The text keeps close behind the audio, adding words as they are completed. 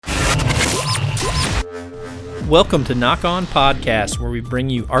Welcome to Knock On Podcast, where we bring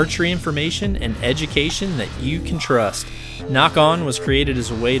you archery information and education that you can trust. Knock On was created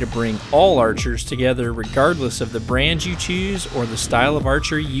as a way to bring all archers together regardless of the brand you choose or the style of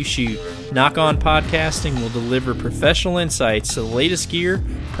archery you shoot. Knock On Podcasting will deliver professional insights to the latest gear,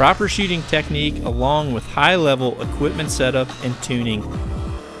 proper shooting technique, along with high-level equipment setup and tuning.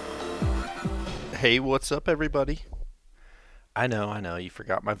 Hey, what's up, everybody? I know, you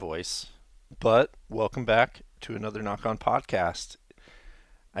forgot my voice, but welcome back to another Knock On Podcast.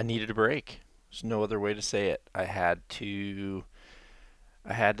 I needed a break. There's no other way to say it. I had to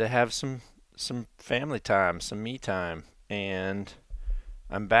have some family time, some me time, and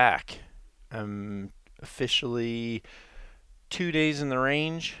I'm back. I'm officially 2 days in the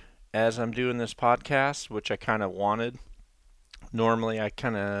range as I'm doing this podcast, which I kind of wanted. Normally, I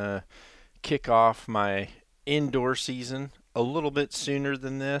kind of kick off my indoor season a little bit sooner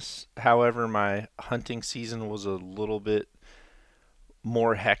than this. However, my hunting season was a little bit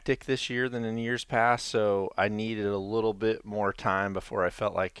more hectic this year than in years past, so I needed a little bit more time before I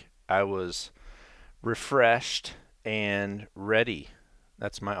felt like I was refreshed and ready.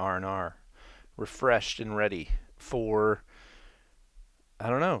 That's my R&R. Refreshed and ready for,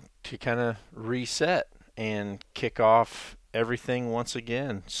 to kind of reset and kick off everything once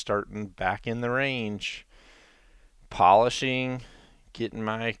again, starting back in the range, polishing, getting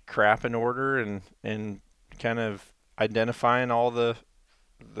my crap in order, and kind of identifying all the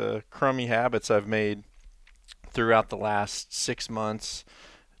crummy habits I've made throughout the last 6 months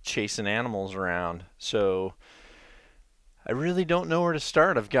chasing animals around. So I really don't know where to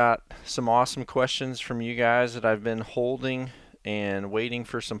start. I've got some awesome questions from you guys that I've been holding and waiting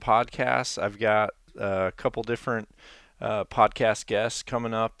for some podcasts. I've got a couple different podcast guests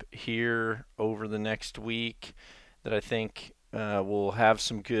coming up here over the next week that I think will have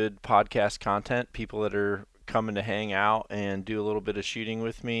some good podcast content, people that are coming to hang out and do a little bit of shooting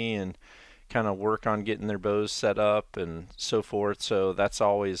with me and kind of work on getting their bows set up and so forth. So that's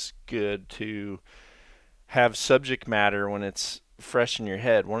always good to have subject matter when it's fresh in your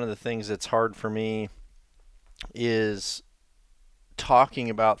head. One of the things that's hard for me is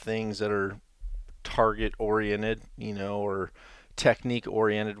talking about things that are target oriented, or technique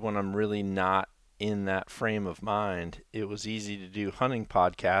oriented when I'm really not in that frame of mind. It was easy to do hunting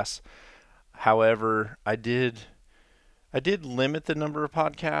podcasts. However, I did limit the number of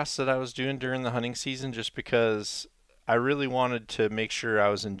podcasts that I was doing during the hunting season just because I really wanted to make sure I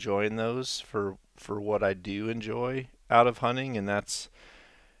was enjoying those for what I do enjoy out of hunting, and that's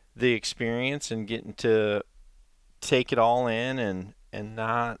the experience and getting to take it all in and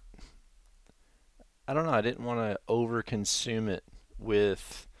not, I didn't want to over consume it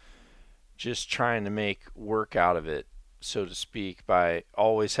with just trying to make work out of it, so to speak, by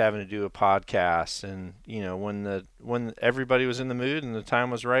always having to do a podcast. And when everybody was in the mood and the time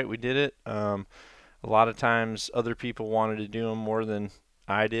was right, we did it. A lot of times other people wanted to do them more than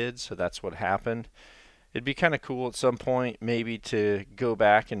I did, so that's what happened. It'd be kind of cool at some point maybe to go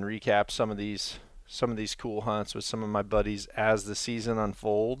back and recap some of these cool hunts with some of my buddies as the season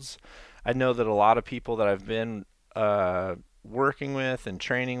unfolds. I know that a lot of people that I've been working with and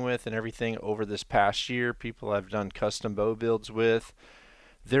training with and everything over this past year, people I've done custom bow builds with,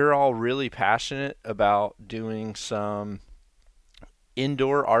 they're all really passionate about doing some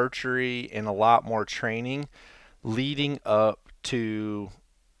indoor archery and a lot more training leading up to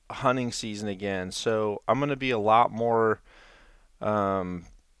hunting season again. So I'm going to be a lot more, a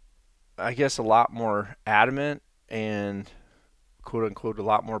lot more adamant and quote unquote a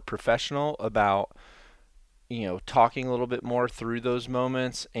lot more professional about talking a little bit more through those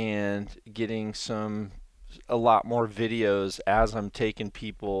moments and getting a lot more videos as I'm taking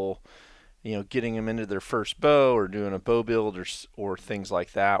people, getting them into their first bow or doing a bow build or things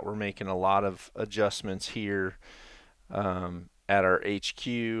like that. We're making a lot of adjustments here at our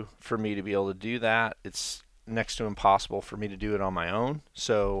HQ for me to be able to do that. It's next to impossible for me to do it on my own.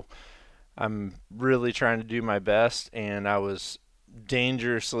 So I'm really trying to do my best, and I was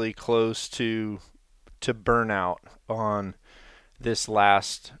dangerously close to burnout on this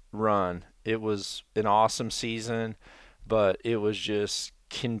last run. It was an awesome season, but it was just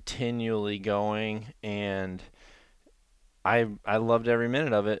continually going, and I loved every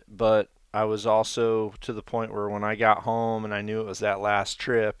minute of it. But I was also to the point where when I got home and I knew it was that last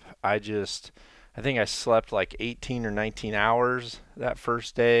trip, I think I slept like 18 or 19 hours that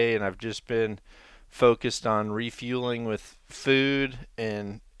first day, and I've just been focused on refueling with food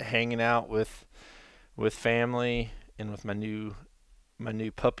and hanging out with family and with my new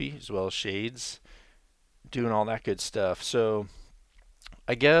puppy, as well as Shades, doing all that good stuff. So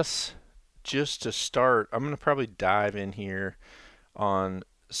I guess just to start, I'm going to probably dive in here on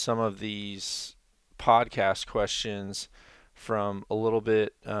some of these podcast questions from a little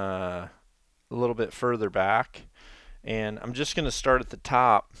bit further back, and I'm just going to start at the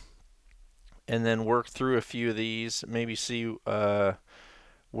top and then work through a few of these, maybe see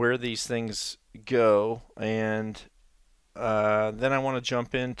where these things go, and then I want to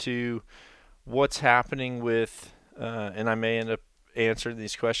jump into what's happening with, and I may end up answering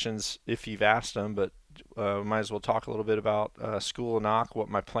these questions if you've asked them, but might as well talk a little bit about School of Knock, what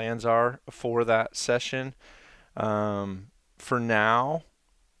my plans are for that session. For now,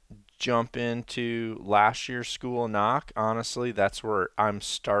 jump into last year's School of Knock. Honestly, that's where I'm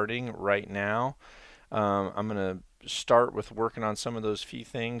starting right now. I'm going to start with working on some of those few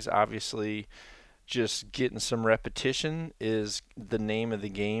things. Obviously, just getting some repetition is the name of the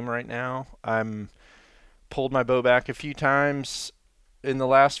game right now. I'm pulled my bow back a few times in the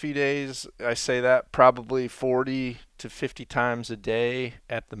last few days. I say that probably 40 to 50 times a day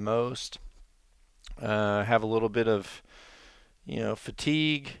at the most. Have a little bit of,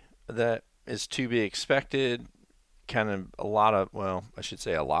 fatigue that is to be expected. Kind of a lot of, well, I should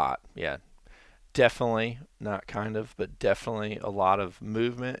say a lot. Yeah, definitely, not kind of, but definitely a lot of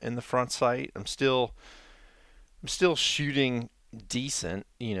movement in the front sight. I'm still shooting decent,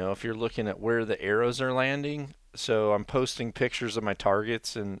 if you're looking at where the arrows are landing. So I'm posting pictures of my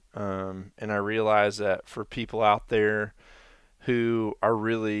targets, and I realize that for people out there who are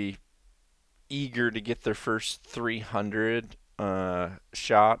really eager to get their first 300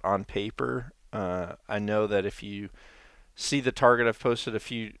 shot on paper, I know that if you see the target I've posted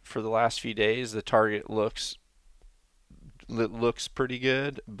for the last few days, the target looks pretty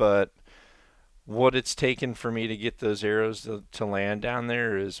good, but what it's taken for me to get those arrows to land down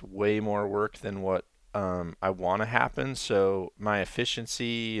there is way more work than what I want to happen. So my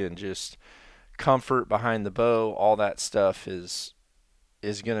efficiency and just comfort behind the bow, all that stuff is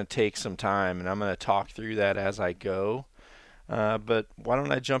going to take some time, and I'm going to talk through that as I go. But why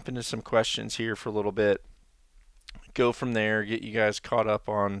don't I jump into some questions here for a little bit, go from there, get you guys caught up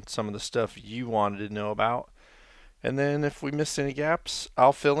on some of the stuff you wanted to know about. And then if we missed any gaps,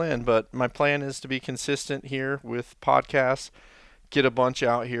 I'll fill in. But my plan is to be consistent here with podcasts, get a bunch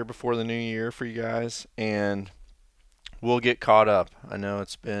out here before the new year for you guys, and we'll get caught up. I know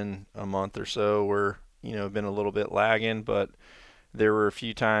it's been a month or so where, been a little bit lagging, but there were a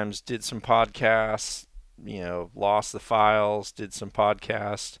few times, did some podcasts, lost the files, did some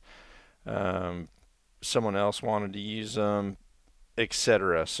podcasts. Someone else wanted to use them,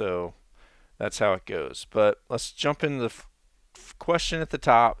 etc. So that's how it goes. But let's jump into the question at the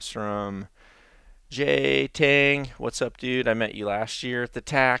top. It's from Jay Tang. What's up, dude? I met you last year at the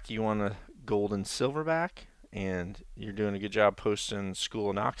TAC. You won a gold and silverback, and you're doing a good job posting School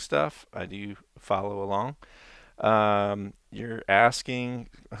of Knock stuff. I do follow along. You're asking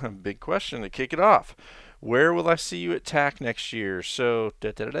a big question to kick it off. Where will I see you at TAC next year? So,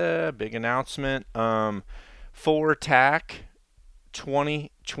 big announcement. For TAC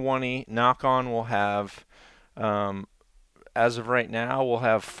 2020, Knock On will have, as of right now, we'll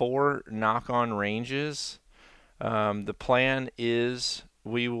have 4 Knock On ranges. The plan is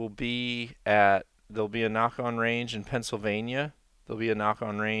there'll be a Knock On range in Pennsylvania. There'll be a Knock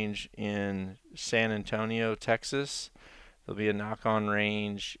On range in San Antonio, Texas. There'll be a Knock On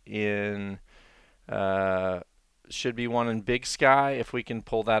range in should be one in Big Sky if we can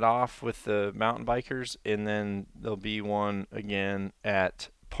pull that off with the mountain bikers, and then there'll be one again at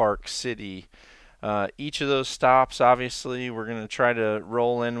Park City. Each of those stops, obviously, we're going to try to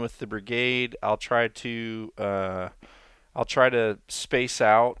roll in with the brigade. I'll try to space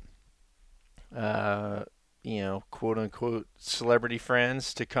out, quote unquote celebrity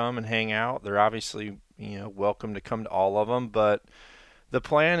friends to come and hang out. They're obviously, welcome to come to all of them, but the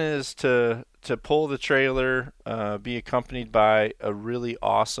plan is to pull the trailer, be accompanied by a really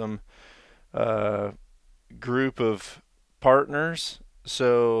awesome group of partners.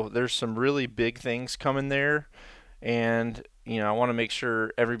 So there's some really big things coming there, and I want to make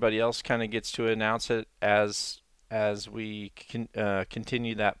sure everybody else kind of gets to announce it as we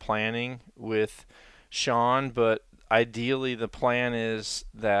continue that planning with Sean. But ideally, the plan is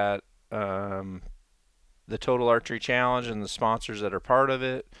that the Total Archery Challenge and the sponsors that are part of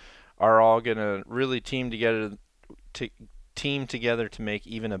it are all going to really team together to make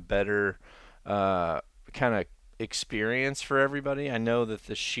even a better kind of experience for everybody. I know that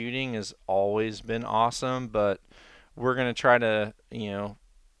the shooting has always been awesome, but we're going to try to,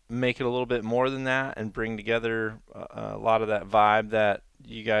 make it a little bit more than that and bring together a lot of that vibe that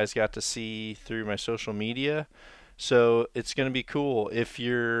you guys got to see through my social media. So it's going to be cool. If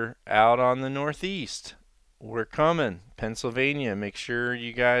you're out on the Northeast, we're coming. Pennsylvania, make sure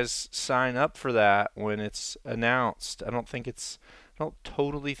you guys sign up for that when it's announced. I don't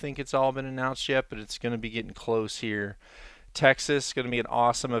totally think it's all been announced yet, but it's going to be getting close here. Texas is going to be an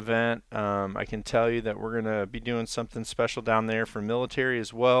awesome event. I can tell you that we're going to be doing something special down there for military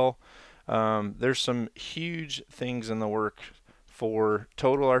as well. There's some huge things in the work for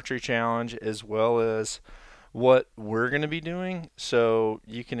Total Archery Challenge as well as what we're going to be doing. So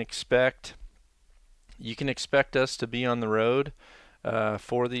you can expect us to be on the road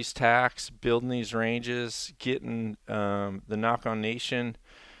for these tacks, building these ranges, getting the Knock On Nation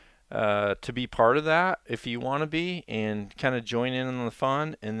to be part of that if you want to be and kind of join in on the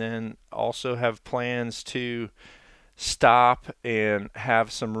fun, and then also have plans to stop and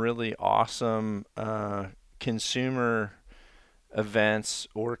have some really awesome consumer events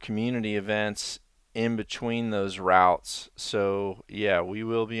or community events in between those routes. So yeah, we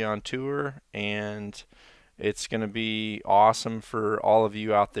will be on tour, and it's going to be awesome for all of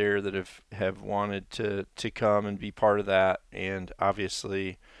you out there that have wanted to come and be part of that. And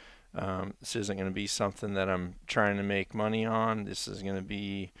obviously, this isn't going to be something that I'm trying to make money on. This is going to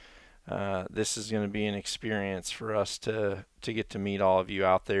be an experience for us to get to meet all of you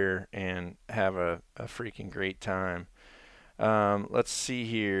out there and have a freaking great time. Let's see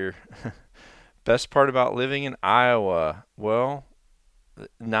here. Best part about living in Iowa? Well,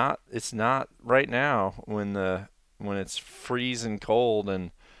 it's not right now when it's freezing cold and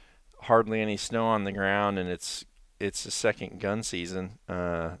hardly any snow on the ground, and it's the second gun season.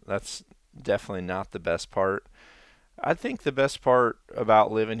 That's definitely not the best part. I think the best part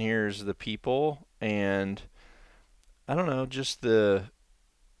about living here is the people, and I don't know,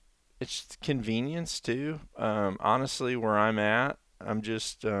 it's convenience too. Honestly, where I'm at, I'm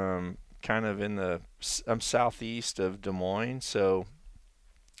just kind of I'm southeast of Des Moines, so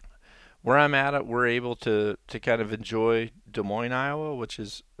where I'm at, we're able to kind of enjoy Des Moines, Iowa, which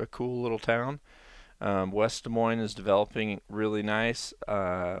is a cool little town. West Des Moines is developing really nice.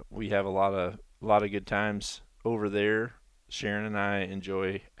 We have a lot of good times over there. Sharon and I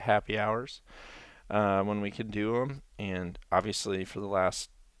enjoy happy hours when we can do them, and obviously for the last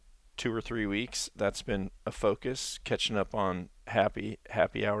 2 or 3 weeks, that's been a focus, catching up on happy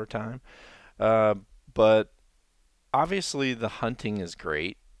hour time. But obviously the hunting is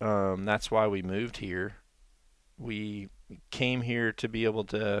great. That's why we moved here. We came here to be able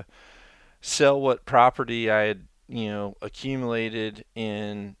to sell what property I had, accumulated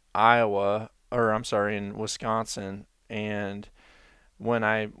in Iowa, or I'm sorry, in Wisconsin. And when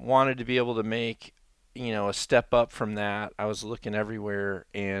I wanted to be able to make, a step up from that, I was looking everywhere.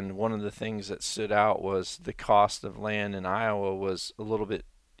 And one of the things that stood out was the cost of land in Iowa was a little bit,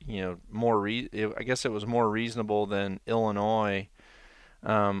 I guess it was more reasonable than Illinois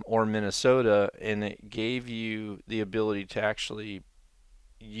or Minnesota, and it gave you the ability to actually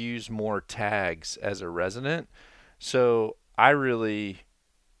use more tags as a resident. So I really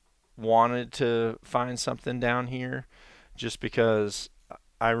wanted to find something down here just because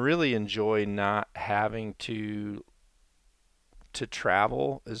I really enjoy not having to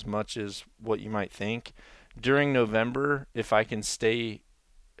travel as much as what you might think. During November, if I can stay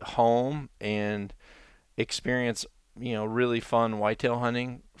home and experience really fun whitetail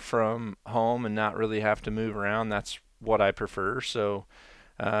hunting from home and not really have to move around, that's what I prefer. So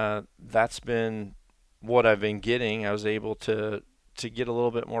that's been what I've been getting. I was able to get a little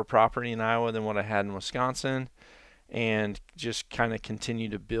bit more property in Iowa than what I had in Wisconsin, and just kind of continue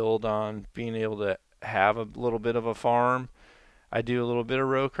to build on being able to have a little bit of a farm. I do a little bit of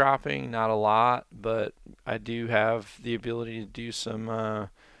row cropping, not a lot, but I do have the ability to do some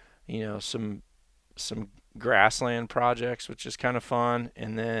some grassland projects, which is kind of fun.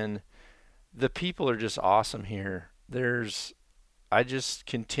 And then the people are just awesome here. I just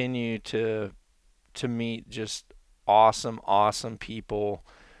continue to meet just awesome people,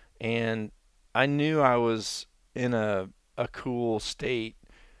 and I knew I was in a cool state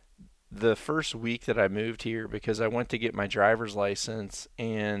the first week that I moved here, because I went to get my driver's license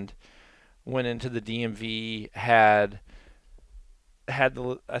and went into the DMV,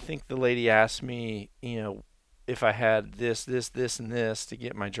 I think the lady asked me, if I had this, and this to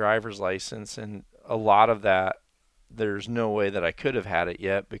get my driver's license, and a lot of that, there's no way that I could have had it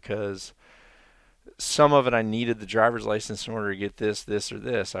yet, because some of it I needed the driver's license in order to get this, or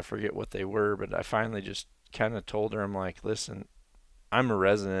this. I forget what they were, but I finally just kind of told her, I'm like, listen, I'm a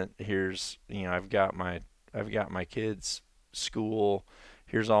resident. Here's, I've got my kids' school.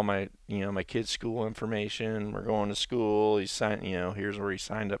 Here's all my, my kids' school information. We're going to school. Here's where he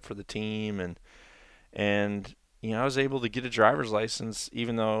signed up for the team, and I was able to get a driver's license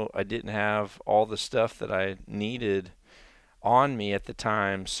even though I didn't have all the stuff that I needed on me at the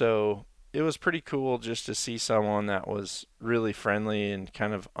time. So it was pretty cool just to see someone that was really friendly and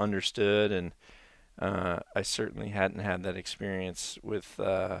kind of understood. And I certainly hadn't had that experience with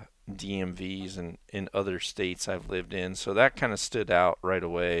DMVs and in other states I've lived in. So that kind of stood out right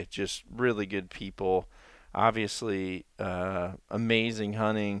away. Just really good people. Obviously, amazing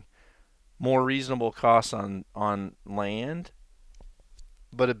hunting, more reasonable costs on land.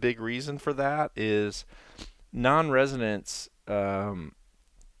 But a big reason for that is non-residents,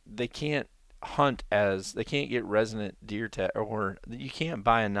 they can't they can't get resident deer tag, or you can't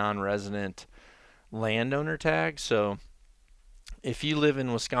buy a non-resident landowner tag. So if you live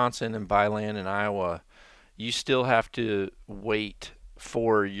in Wisconsin and buy land in Iowa, you still have to wait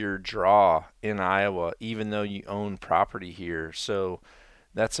for your draw in Iowa, even though you own property here. So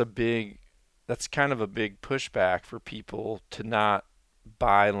that's that's kind of a big pushback for people to not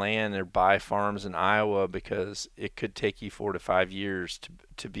buy land or buy farms in Iowa, because it could take you 4 to 5 years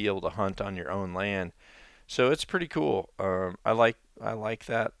to be able to hunt on your own land. So it's pretty cool. I like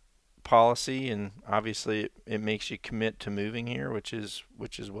that policy, and obviously it makes you commit to moving here, which is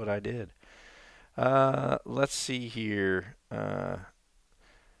what I did. Let's see here.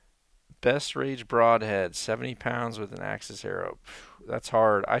 Best rage broadhead, 70 pounds with an Axis arrow. That's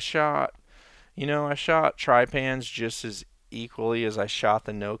hard. I shot tripans just as equally as I shot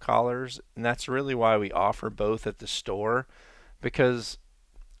the no collars, and that's really why we offer both at the store, because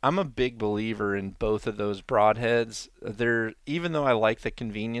I'm a big believer in both of those broadheads. Even though I like the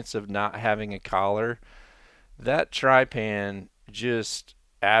convenience of not having a collar, that tripan just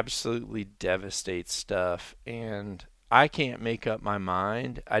absolutely devastates stuff, and I can't make up my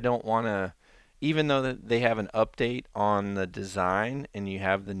mind. I don't want to, even though that they have an update on the design and you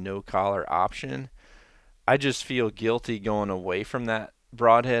have the no collar option, I just feel guilty going away from that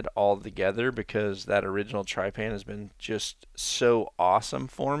broadhead altogether, because that original tripan has been just so awesome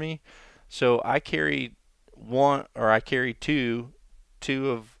for me. So I carry two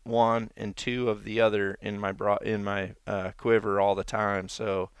of one and two of the other in my quiver all the time.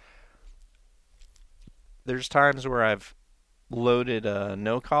 So there's times where I've loaded a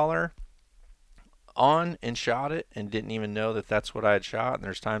no collar on and shot it and didn't even know that that's what I had shot. And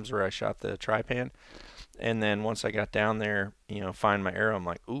there's times where I shot the tripan, and then once I got down there, find my arrow, I'm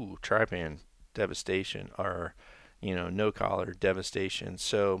like, ooh, tripan devastation, or no collar devastation.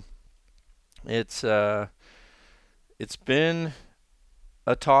 So it's been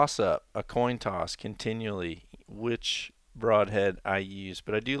a toss up, a coin toss continually, which broadhead I use.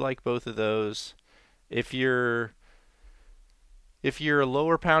 But I do like both of those. If you're a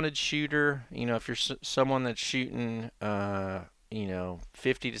lower pounded shooter, if you're someone that's shooting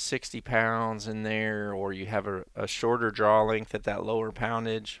 50 to 60 pounds in there, or you have a shorter draw length at that lower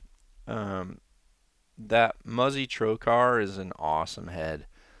poundage, that Muzzy Trocar is an awesome head.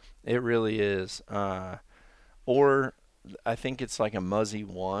 It really is. Or I think it's like a Muzzy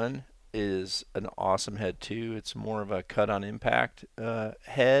 1 is an awesome head too. It's more of a cut on impact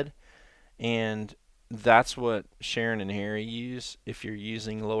head, and that's what Sharon and Harry use. If you're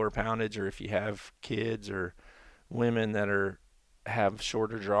using lower poundage, or if you have kids or women that have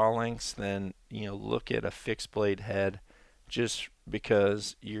shorter draw lengths, then look at a fixed blade head, just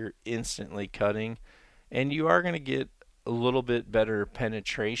because you're instantly cutting, and you are going to get a little bit better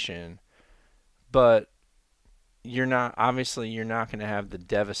penetration, but you're not going to have the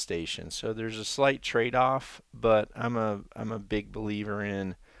devastation. So there's a slight trade-off, but I'm a big believer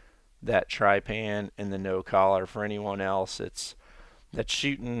in that tripan and the no collar. For anyone else that's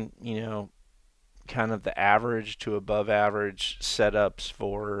shooting kind of the average to above average setups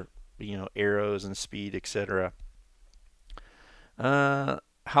for arrows and speed, etc. How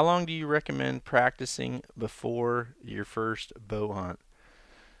long do you recommend practicing before your first bow hunt?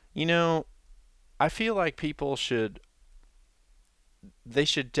 I feel like people should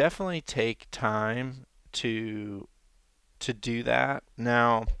definitely take time to do that.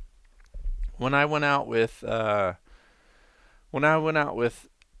 Now, when I went out with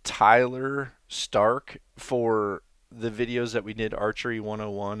Tyler Stark for the videos that we did, Archery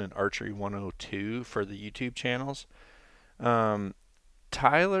 101 and Archery 102 for the YouTube channels,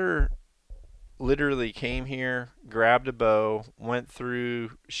 Tyler literally came here, grabbed a bow, went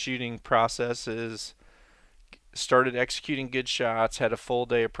through shooting processes, started executing good shots, had a full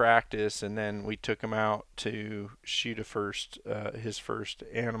day of practice, and then we took him out to shoot his first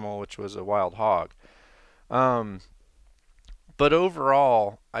animal, which was a wild hog. But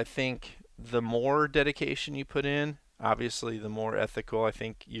overall, I think the more dedication you put in, obviously the more ethical I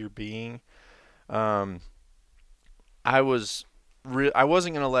think you're being. I was I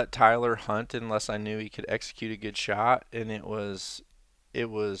wasn't going to let Tyler hunt unless I knew he could execute a good shot, and it was it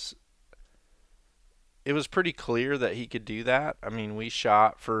was pretty clear that he could do that. I mean, we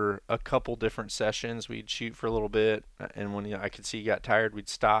shot for a couple different sessions. We'd shoot for a little bit, and when I could see he got tired, we'd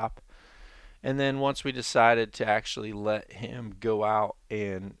stop. And then once we decided to actually let him go out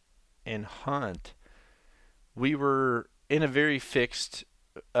and hunt, we were in a very fixed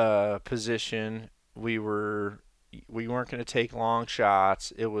position. We weren't going to take long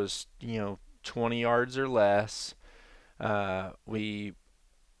shots. It was 20 yards or less. We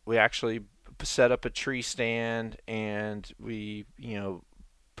actually set up a tree stand, and we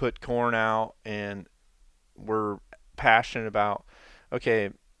put corn out, and we're passionate about,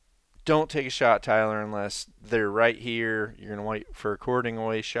 okay, don't take a shot, Tyler, unless they're right here. You're going to wait for a cording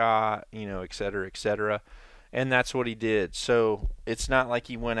away shot, et cetera, et cetera. And that's what he did. So it's not like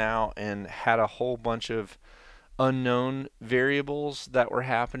he went out and had a whole bunch of unknown variables that were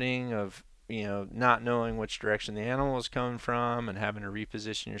happening of, not knowing which direction the animal was coming from and having to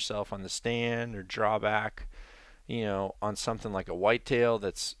reposition yourself on the stand or draw back, on something like a whitetail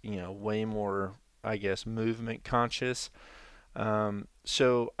that's, way more, I guess, movement conscious.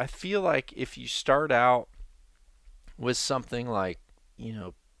 So I feel like if you start out with something like,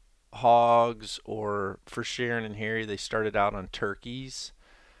 hogs, or for Sharon and Harry, they started out on turkeys,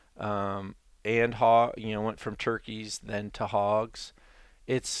 and went from turkeys then to hogs.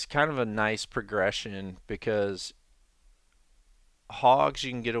 It's kind of a nice progression because hogs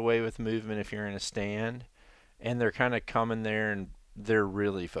you can get away with movement if you're in a stand, and they're kind of coming there and they're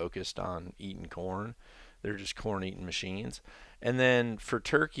really focused on eating corn. They're just corn eating machines. And then for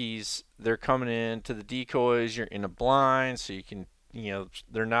turkeys, they're coming in to the decoys. You're in a blind, so you can,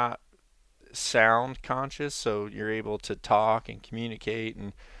 they're not sound conscious, so you're able to talk and communicate.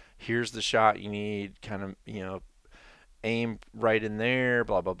 And here's the shot you need, kind of, aim right in there,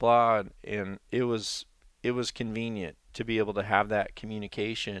 blah blah blah. And it was convenient to be able to have that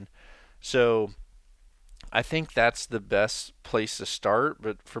communication. So I think that's the best place to start.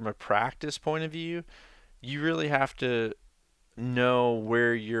 But from a practice point of view, you really have to know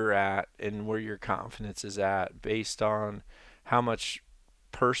where you're at and where your confidence is at based on how much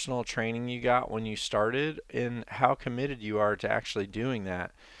personal training you got when you started and how committed you are to actually doing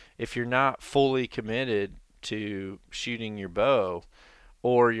that. If you're not fully committed to shooting your bow,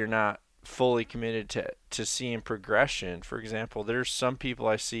 or you're not fully committed to seeing progression. For example, there's some people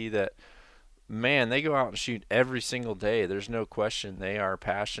I see that, man, they go out and shoot every single day. There's no question they are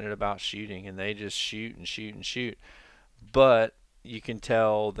passionate about shooting, and they just shoot and shoot and shoot. But you can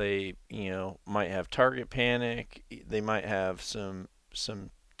tell they, might have target panic. They might have some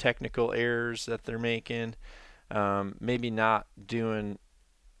technical errors that they're making. Maybe not doing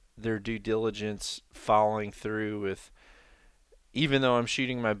their due diligence, following through with, even though I'm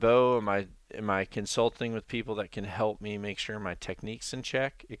shooting my bow, am I consulting with people that can help me make sure my technique's in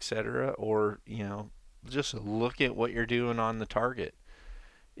check, etc. Or, just look at what you're doing on the target.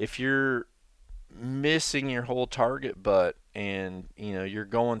 If you're missing your whole target butt, and you're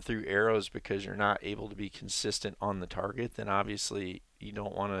going through arrows because you're not able to be consistent on the target, then obviously you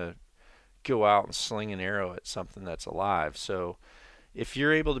don't want to go out and sling an arrow at something that's alive. So if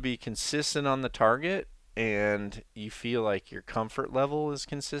you're able to be consistent on the target and you feel like your comfort level is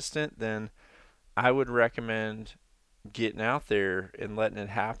consistent, then I would recommend getting out there and letting it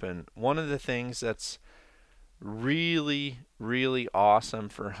happen. One of the things that's really, really awesome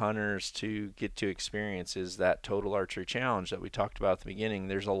for hunters to get to experience is that Total Archery Challenge that we talked about at the beginning.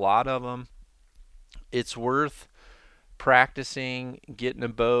 There's a lot of them. It's worth practicing, getting a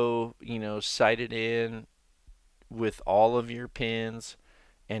bow, sighted in with all of your pins,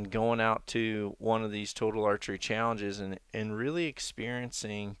 and going out to one of these Total Archery Challenges and really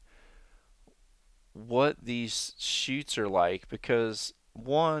experiencing what these shoots are like. Because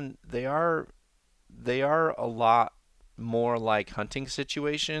one, they are a lot more like hunting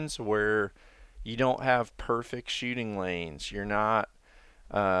situations where you don't have perfect shooting lanes. You're not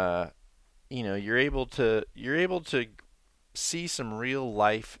you're able to see some real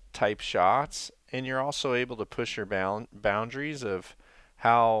life type shots, and you're also able to push your boundaries of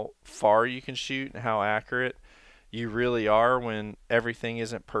how far you can shoot and how accurate you really are when everything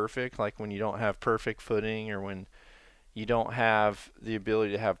isn't perfect, like when you don't have perfect footing, or when you don't have the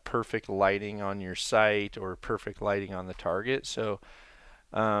ability to have perfect lighting on your sight or perfect lighting on the target. So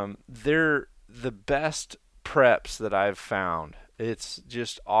they're the best preps that I've found. It's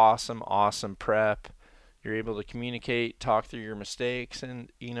just awesome prep. You're able to communicate, talk through your mistakes,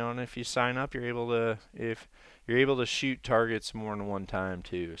 and and if you sign up, you're able to shoot targets more than one time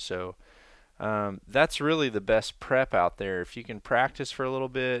too. So That's really the best prep out there. If you can practice for a little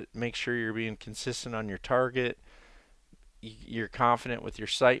bit, make sure you're being consistent on your target, you're confident with your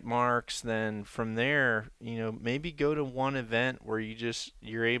sight marks, then from there, maybe go to one event where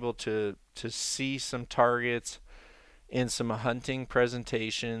you're able to see some targets in some hunting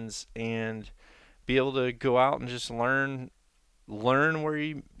presentations and be able to go out and just learn where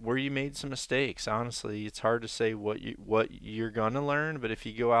you made some mistakes. Honestly, it's hard to say what you're gonna learn, but if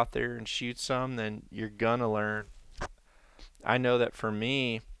you go out there and shoot some, then you're gonna learn. I know that for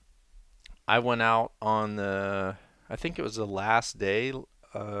me, I went out on I think it was the last day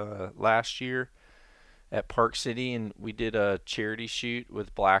last year at Park City, and we did a charity shoot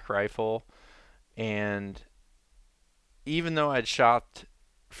with Black Rifle. And even though I'd shot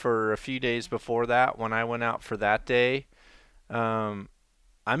for a few days before that, when I went out for that day, um,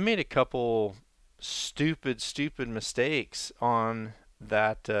 I made a couple stupid mistakes on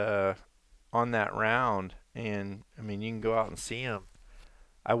that round, and I mean you can go out and see them.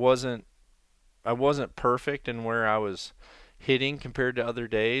 I wasn't I wasn't perfect in where I was hitting compared to other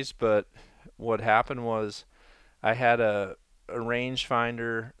days, but what happened was I had a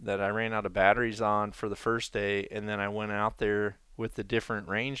rangefinder that I ran out of batteries on for the first day, and then I went out there with the different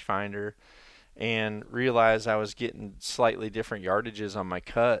rangefinder and realized I was getting slightly different yardages on my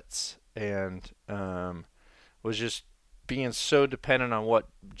cuts, and was just being so dependent on what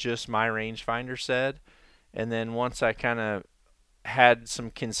just my rangefinder said. And then once I kind of had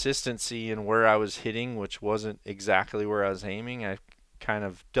some consistency in where I was hitting, which wasn't exactly where I was aiming, I kind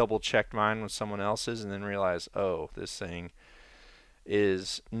of double checked mine with someone else's and then realized, oh, this thing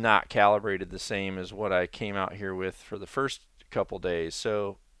is not calibrated the same as what I came out here with for the first couple days.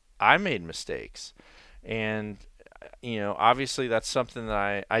 So I made mistakes. And obviously that's something that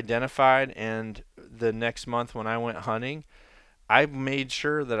I identified, and the next month when I went hunting, I made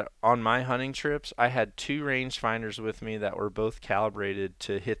sure that on my hunting trips I had two rangefinders with me that were both calibrated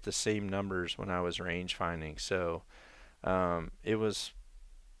to hit the same numbers when I was rangefinding. So it was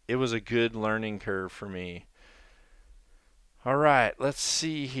a good learning curve for me. All right, let's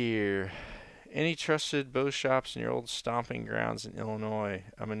see here. Any trusted bow shops in your old stomping grounds in Illinois?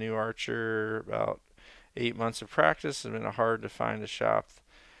 I'm a new archer, about 8 months of practice. It's been hard to find a shop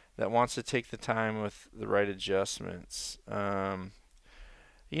that wants to take the time with the right adjustments.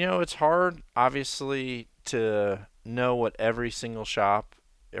 It's hard, obviously, to know what every single shop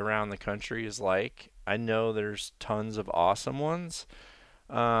around the country is like. I know there's tons of awesome ones.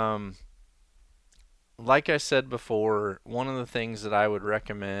 Um, like I said before, one of the things that I would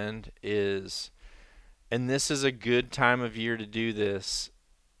recommend is, and this is a good time of year to do this,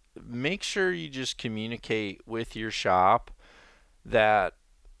 make sure you just communicate with your shop that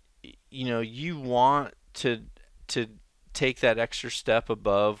you want to take that extra step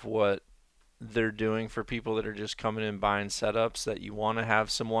above what they're doing for people that are just coming in buying setups, that you want to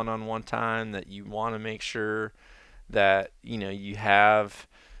have some one-on-one time, that you want to make sure that you have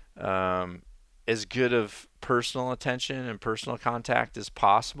as good of personal attention and personal contact as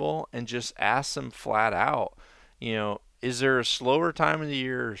possible, and just ask them flat out, is there a slower time of the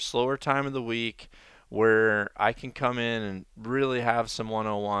year, slower time of the week where I can come in and really have some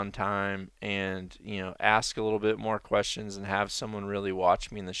one-on-one time and, ask a little bit more questions and have someone really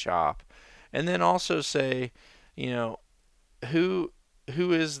watch me in the shop. And then also say, you know, who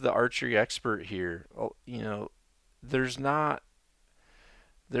who is the archery expert here? There's not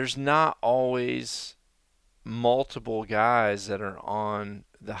there's not always multiple guys that are on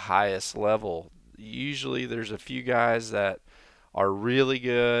the highest level. Usually there's a few guys that are really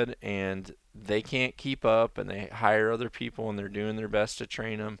good and they can't keep up, and they hire other people and they're doing their best to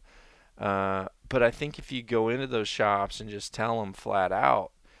train them. But I think if you go into those shops and just tell them flat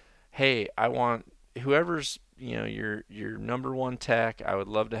out, hey, I want whoever's your number one tech, I would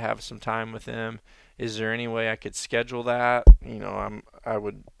love to have some time with them. Is there any way I could schedule that?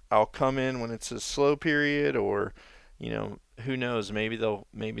 I'll come in when it's a slow period, or who knows, maybe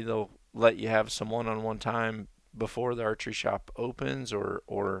they'll let you have some one-on-one time before the archery shop opens,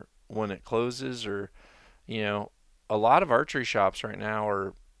 or when it closes, or a lot of archery shops right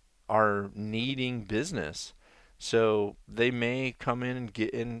now are needing business. So they may come in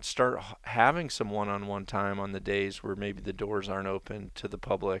and start having some one-on-one time on the days where maybe the doors aren't open to the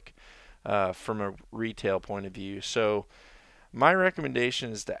public, from a retail point of view. So my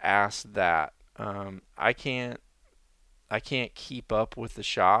recommendation is to ask that. I can't keep up with the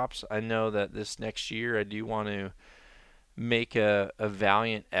shops. I know that this next year I do want to make a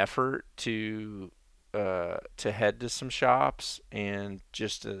valiant effort to head to some shops and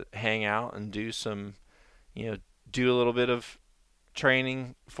just to hang out and do some, do a little bit of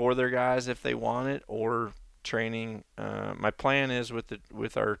training for their guys if they want it, or training. My plan is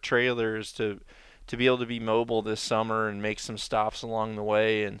with our trailers to be able to be mobile this summer and make some stops along the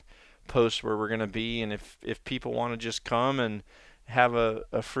way and post where we're going to be. And if people want to just come and have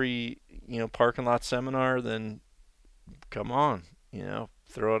a free parking lot seminar, then come on,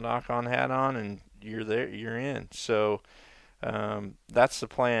 throw a knock on hat on and you're there, you're in. So that's the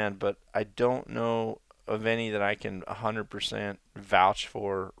plan, but I don't know of any that I can 100% vouch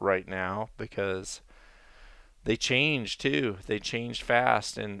for right now, because they change too. They change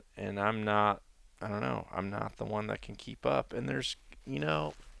fast, and I don't know, I'm not the one that can keep up. And there's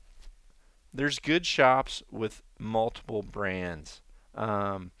good shops with multiple brands.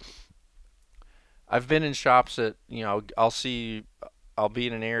 I've been in shops that, I'll be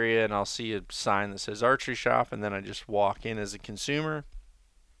in an area and I'll see a sign that says archery shop, and then I just walk in as a consumer,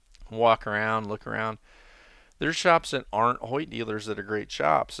 walk around, look around. There's shops that aren't Hoyt dealers that are great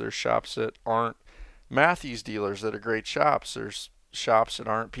shops. There's shops that aren't Matthews dealers that are great shops. There's shops that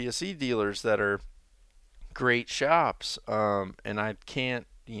aren't PSE dealers that are great shops. And I can't,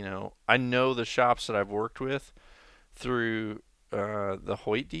 I know the shops that I've worked with through the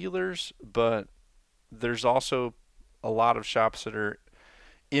Hoyt dealers, but there's also a lot of shops that are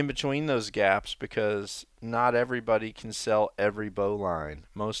in between those gaps, because not everybody can sell every bow line.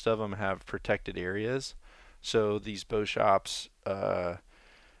 Most of them have protected areas. So these bow shops,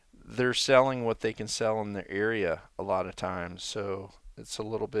 they're selling what they can sell in their area a lot of times. So it's a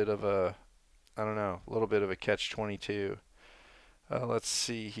little bit of a catch-22. Let's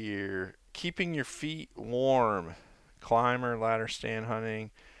see here. Keeping your feet warm, climber, ladder stand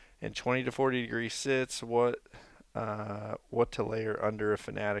hunting, and 20 to 40 degree sits. What to layer under a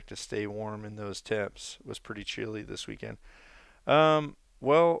Fanatic to stay warm in those temps? Was pretty chilly this weekend.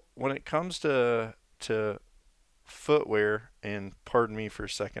 Well, when it comes to footwear, and pardon me for a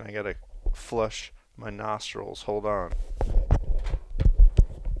second, I gotta flush my nostrils. Hold on.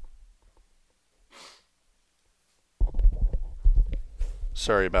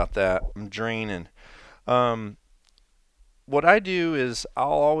 Sorry about that. I'm draining. What I do is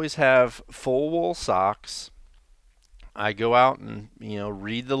I'll always have full wool socks. I go out and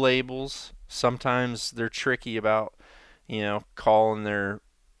read the labels. Sometimes they're tricky about calling their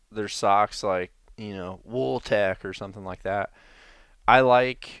socks like Wool Tech or something like that. I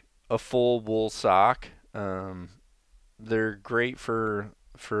like a full wool sock. They're great for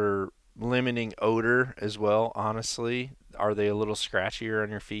limiting odor as well. Honestly, are they a little scratchier on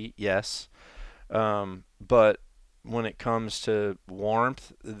your feet? Yes, but when it comes to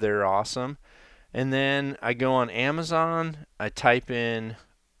warmth, they're awesome. And then I go on Amazon, I type in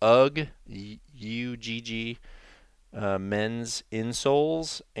UGG, UGG, men's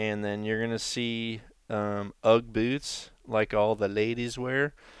insoles, and then you're going to see UGG boots like all the ladies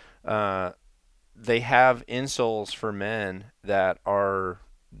wear. They have insoles for men that are,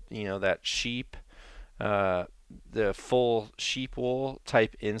 that sheep, the full sheep wool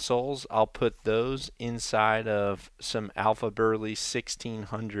type insoles. I'll put those inside of some Alpha Burley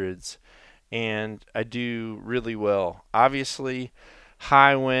 1600s, and I do really well. Obviously,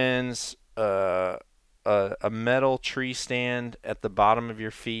 high winds, a metal tree stand at the bottom of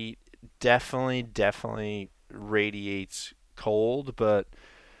your feet definitely radiates cold, but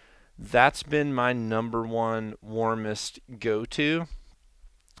that's been my number one warmest go-to.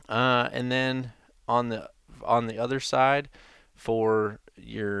 And then on the other side, for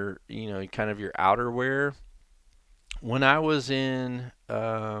your kind of your outerwear, when I was in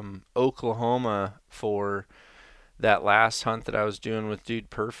Oklahoma for that last hunt that I was doing with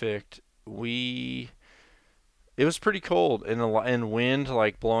Dude Perfect, it was pretty cold and wind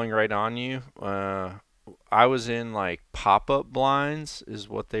like blowing right on you. I was in like pop-up blinds is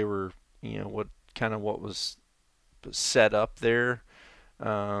what they were, what was set up there.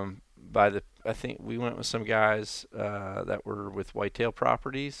 I think we went with some guys that were with Whitetail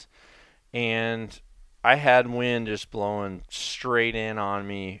Properties, and I had wind just blowing straight in on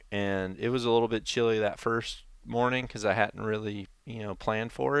me, and it was a little bit chilly that first morning because I hadn't really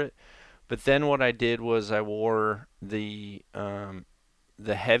planned for it. But then what I did was I wore the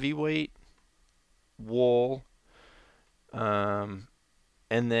heavyweight wool, and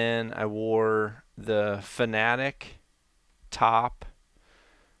then I wore the Fanatic top,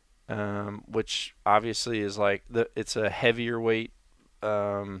 which obviously is like it's a heavier weight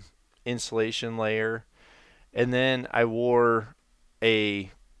insulation layer, and then I wore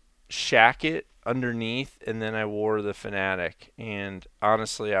a shacket underneath, and then I wore the Fanatic. And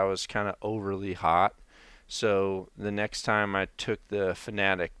honestly, I was kind of overly hot, so the next time I took the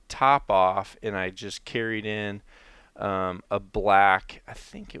Fanatic top off and I just carried in a black, I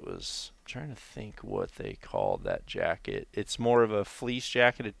think it was, I'm trying to think what they called that jacket. It's more of a fleece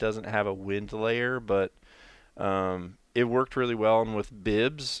jacket. It doesn't have a wind layer, but it worked really well. And with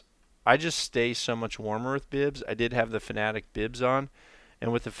bibs, I just stay so much warmer with bibs. I did have the Fanatic bibs on,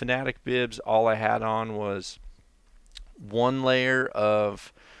 and with the Fanatic bibs, all I had on was one layer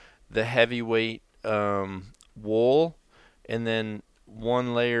of the heavyweight wool, and then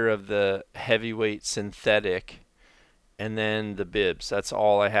one layer of the heavyweight synthetic, and then the bibs. That's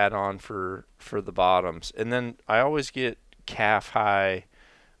all I had on for the bottoms. And then I always get calf high,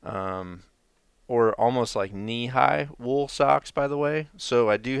 or almost like knee high wool socks, by the way. So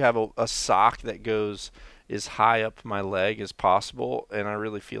I do have a sock that goes as high up my leg as possible, and I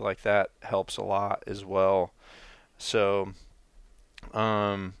really feel like that helps a lot as well. So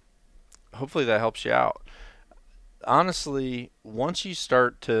hopefully that helps you out. Honestly, once you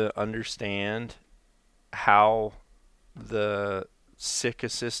start to understand how the Sitka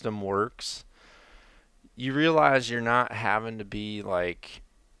system works, you realize you're not having to be like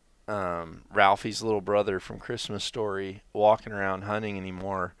Ralphie's little brother from Christmas Story walking around hunting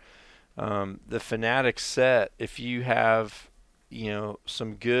anymore. The Fanatic set, if you have,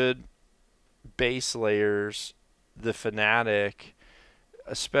 some good base layers, the Fanatic,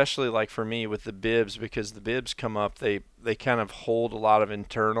 especially like for me with the bibs, because the bibs come up, they kind of hold a lot of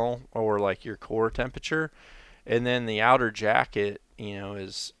internal or like your core temperature, and then the outer jacket,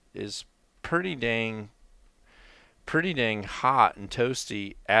 is pretty dang hot and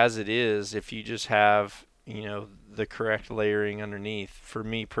toasty as it is if you just have, the correct layering underneath. For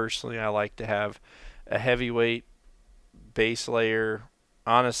me personally, I like to have a heavyweight base layer.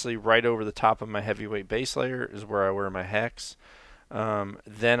 Honestly, right over the top of my heavyweight base layer is where I wear my Hex.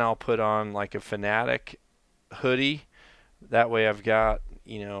 Then I'll put on like a Fanatic hoodie. That way I've got,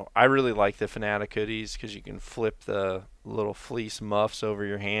 I really like the Fanatic hoodies because you can flip the little fleece muffs over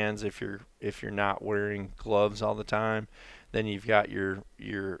your hands if you're not wearing gloves all the time. Then you've got your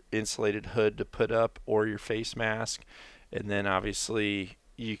insulated hood to put up, or your face mask, and then obviously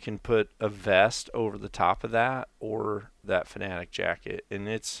you can put a vest over the top of that or that Fanatic jacket, and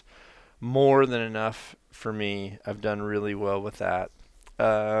it's more than enough for me. I've done really well with that.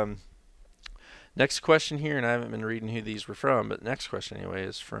 Next question here, and I haven't been reading who these were from, but next question anyway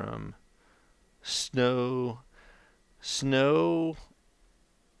is from Snowinski.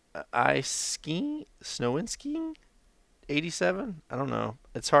 Snowinski 87. I don't know.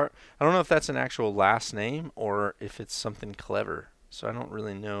 It's hard. I don't know if that's an actual last name or if it's something clever. So I don't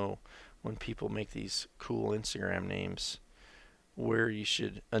really know when people make these cool Instagram names where you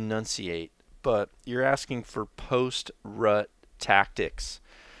should enunciate. But you're asking for post-rut tactics.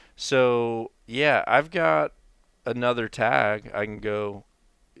 So, yeah, I've got another tag I can go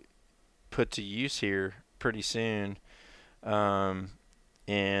put to use here pretty soon, and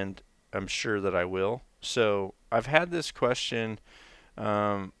I'm sure that I will. So, I've had this question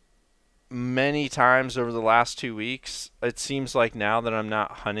many times over the last 2 weeks. It seems like now that I'm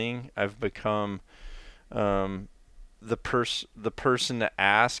not hunting, I've become the person to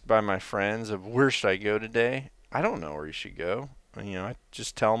ask by my friends of where should I go today. I don't know where you should go. I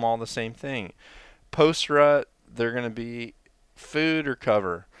just tell them all the same thing. Post rut, they're going to be food or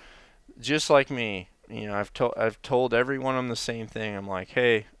cover, just like me. I've told every one of them the same thing. I'm like,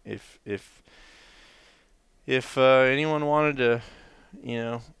 hey, if anyone wanted to,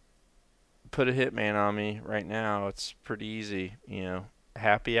 put a hitman on me right now, it's pretty easy.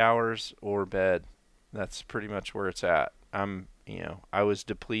 Happy hours or bed. That's pretty much where it's at. I was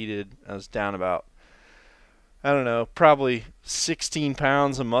depleted. I was down about, I don't know, probably 16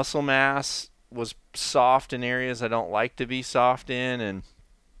 pounds of muscle mass, was soft in areas I don't like to be soft in, and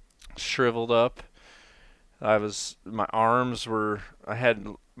shriveled up. My arms were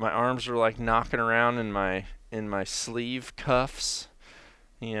like knocking around in my sleeve cuffs.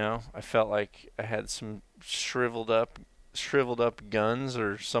 I felt like I had some shriveled up guns,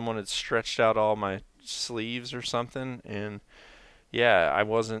 or someone had stretched out all my sleeves or something, and yeah, I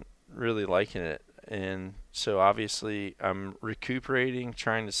wasn't really liking it. And so obviously I'm recuperating,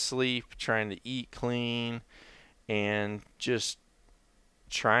 trying to sleep, trying to eat clean, and just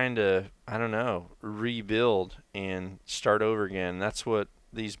trying to, I don't know, rebuild and start over again. That's what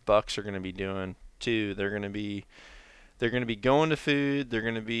these bucks are going to be doing too. They're going to be going to food. They're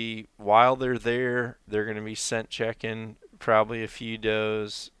going to be, while they're there, they're going to be scent checking probably a few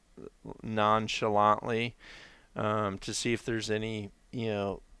does nonchalantly, to see if there's any,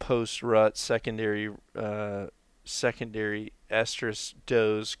 post-rut secondary estrus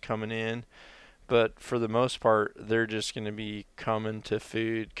does coming in. but for the most part, they're just going to be coming to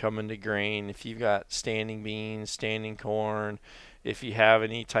food, coming to grain. If you've got standing beans, standing corn, if you have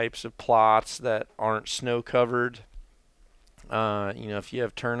any types of plots that aren't snow covered, if you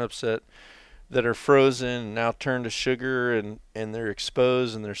have turnips that are frozen and now turned to sugar and they're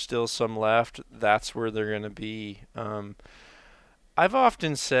exposed and there's still some left, that's where they're going to be. I've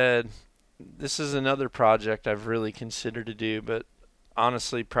often said this is another project I've really considered to do, but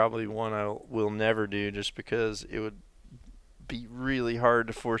honestly probably one I will never do just because it would be really hard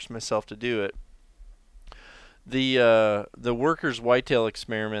to force myself to do it. The workers whitetail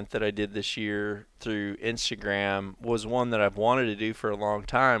experiment that I did this year through Instagram was one that I've wanted to do for a long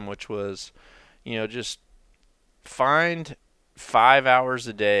time, which was, just find 5 hours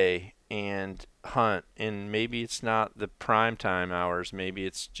a day and hunt. And maybe it's not the prime time hours. Maybe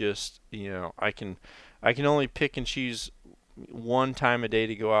it's just, I can only pick and choose one time a day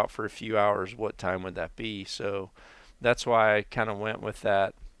to go out for a few hours. What time would that be? So that's why I kind of went with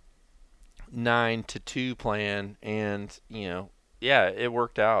that 9 to 2 plan, and it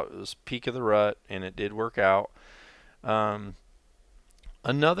worked out. It was peak of the rut, and it did work out.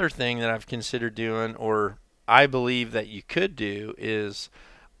 Another thing that I've considered doing, or I believe that you could do, is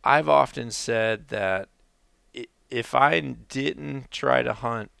I've often said that if I didn't try to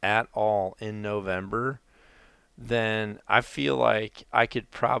hunt at all in November, then I feel like I could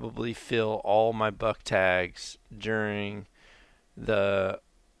probably fill all my buck tags during the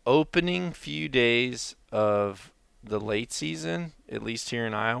opening few days of the late season, at least here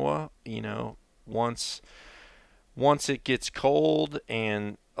in Iowa. Once it gets cold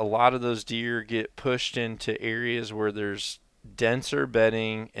and a lot of those deer get pushed into areas where there's denser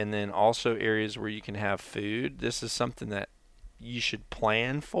bedding and then also areas where you can have food, this is something that you should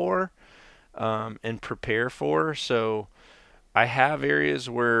plan for and prepare for. So I have areas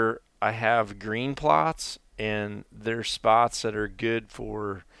where I have green plots, and there's spots that are good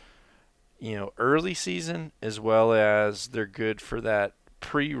for early season, as well as they're good for that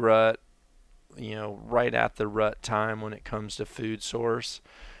pre-rut, right at the rut time when it comes to food source.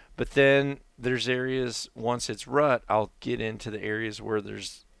 But then there's areas, once it's rut, I'll get into the areas where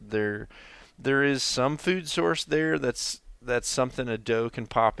there is some food source there that's something a doe can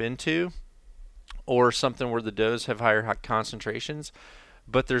pop into, or something where the does have higher concentrations.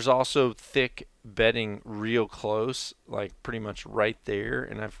 But there's also thick bedding real close, like pretty much right there.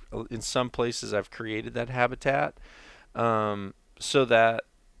 And in some places I've created that habitat so that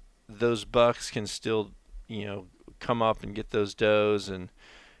those bucks can still, come up and get those does and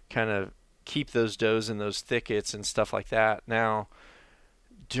kind of keep those does in those thickets and stuff like that. Now,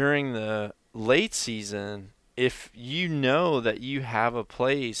 during the late season, if you know that you have a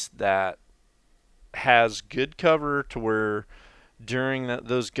place that has good cover to where during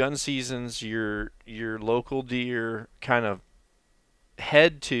those gun seasons your local deer kind of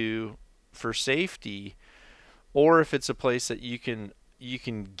head to for safety, or if it's a place that you can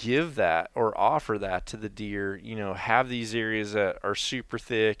give that or offer that to the deer, have these areas that are super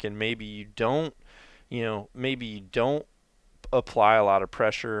thick, and maybe you don't apply a lot of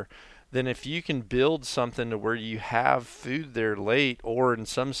pressure, then if you can build something to where you have food there late, or in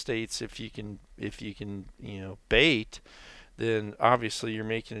some states if you can bait, then obviously you're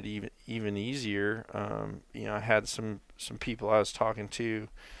making it even easier. I had some people I was talking to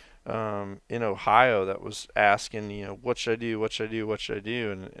in Ohio that was asking, what should I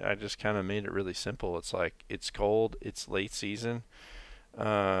do? And I just kind of made it really simple. It's like, it's cold, it's late season.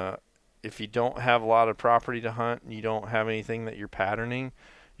 If you don't have a lot of property to hunt and you don't have anything that you're patterning,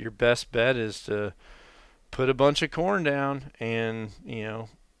 your best bet is to put a bunch of corn down and,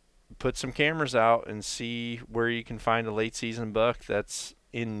 put some cameras out and see where you can find a late season buck that's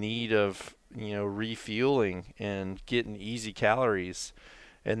in need of, refueling and getting easy calories,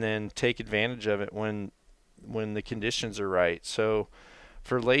 and then take advantage of it when the conditions are right. So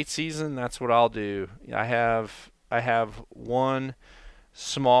for late season, that's what I'll do. I have one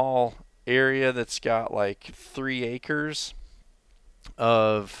small area that's got like 3 acres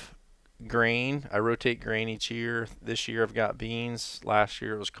of grain. I rotate grain each year. This year I've got beans. Last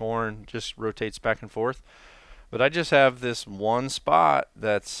year it was corn. Just rotates back and forth. But I just have this one spot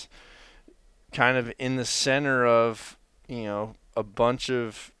that's kind of in the center of, a bunch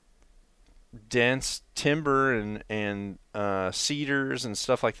of dense timber and cedars and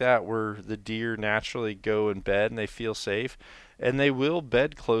stuff like that, where the deer naturally go and bed and they feel safe. And they will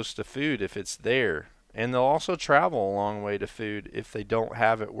bed close to food if it's there. And they'll also travel a long way to food if they don't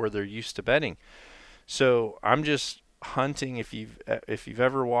have it where they're used to bedding. So I'm just hunting. If you've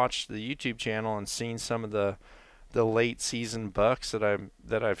ever watched the YouTube channel and seen some of the the late season bucks that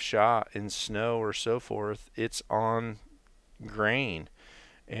I've shot in snow or so forth, it's on grain,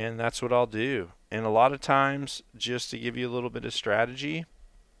 and that's what I'll do. And a lot of times, just to give you a little bit of strategy,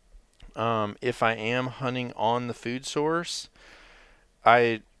 if I am hunting on the food source,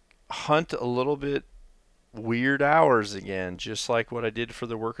 I hunt a little bit weird hours again, just like what I did for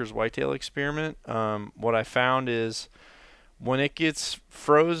the Workers Whitetail experiment. What I found is when it gets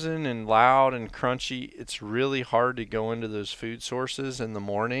frozen and loud and crunchy, it's really hard to go into those food sources in the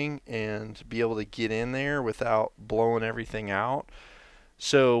morning and be able to get in there without blowing everything out.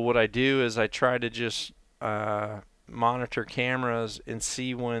 So what I do is I try to just monitor cameras and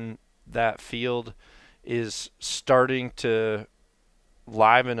see when that field is starting to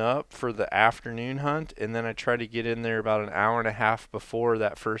liven up for the afternoon hunt, and then I try to get in there about an hour and a half before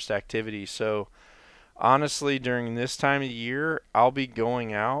that first activity. So honestly, during this time of year, I'll be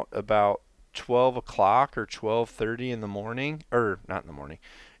going out about 12 o'clock or 12:30 in the morning, or not in the morning,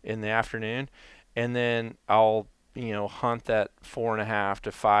 in the afternoon, and then I'll hunt that 4.5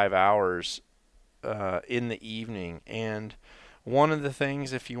 to 5 hours in the evening. And one of the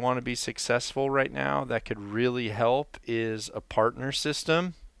things, if you want to be successful right now, that could really help is a partner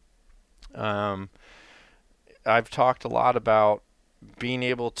system. I've talked a lot about being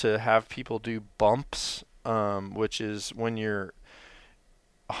able to have people do bumps, which is when you're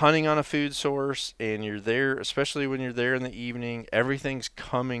hunting on a food source and you're there, especially when you're there in the evening, everything's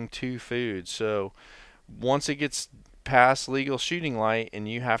coming to food. So once it gets past legal shooting light and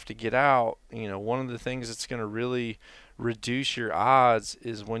you have to get out, one of the things that's going to really reduce your odds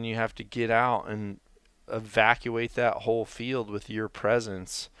is when you have to get out and evacuate that whole field with your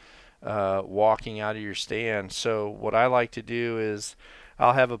presence, walking out of your stand. So what I like to do is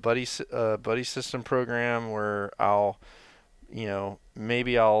I'll have a buddy system program where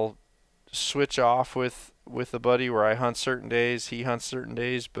maybe I'll switch off with a buddy where I hunt certain days, he hunts certain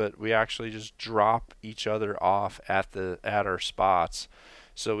days, but we actually just drop each other off at our spots.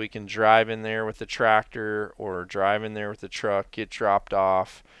 So we can drive in there with the tractor or drive in there with the truck, get dropped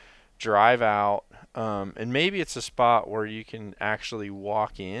off, drive out, and maybe it's a spot where you can actually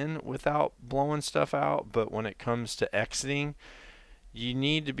walk in without blowing stuff out. But when it comes to exiting, you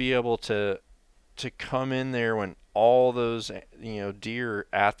need to be able to come in there when all those deer are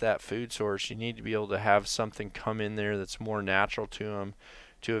at that food source. You need to be able to have something come in there that's more natural to them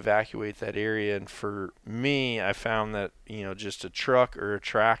to evacuate that area. And for me, I found that just a truck or a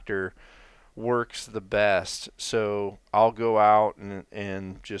tractor works the best. So I'll go out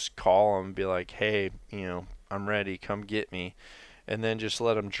and just call them and be like, hey, I'm ready, come get me, and then just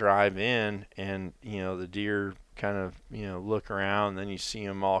let them drive in, and the deer kind of look around, and then you see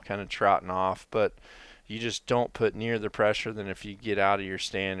them all kind of trotting off. But you just don't put near the pressure than if you get out of your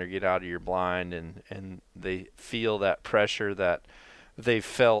stand or get out of your blind and they feel that pressure that they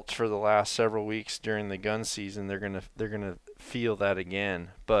felt for the last several weeks during the gun season. They're gonna feel that again.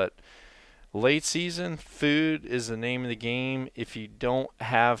 But late season, food is the name of the game. If you don't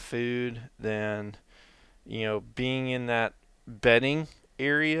have food, then being in that bedding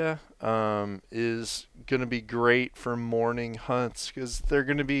area is going to be great for morning hunts, because they're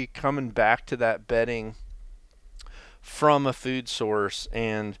going to be coming back to that bedding from a food source,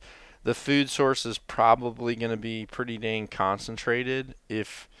 and the food source is probably going to be pretty dang concentrated.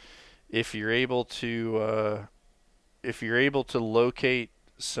 If you're able to locate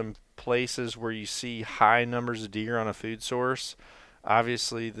some places where you see high numbers of deer on a food source,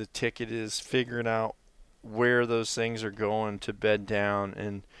 obviously the ticket is figuring out where those things are going to bed down,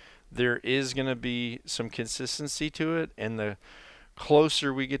 and there is going to be some consistency to it. And the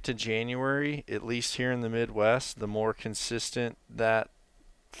closer we get to January, at least here in the Midwest, the more consistent that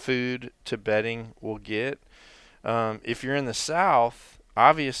food to bedding will get. If you're in the South,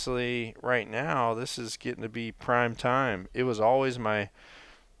 obviously right now this is getting to be prime time. It was always my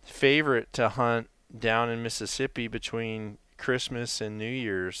favorite to hunt down in Mississippi between Christmas and New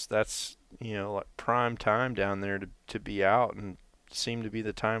Year's. That's like prime time down there to be out, and seemed to be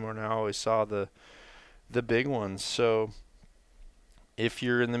the time when I always saw the big ones. So if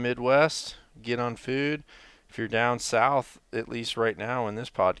you're in the Midwest, get on food. If you're down south, at least right now when this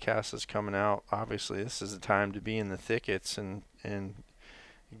podcast is coming out, obviously this is the time to be in the thickets and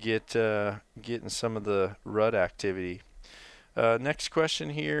getting some of the rut activity. Next question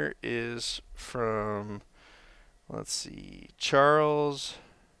here is from, let's see, Charles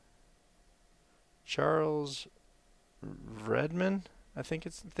Redman, I think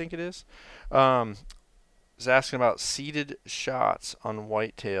it is. Is asking about seated shots on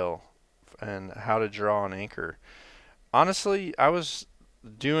whitetail and how to draw an anchor. Honestly, I was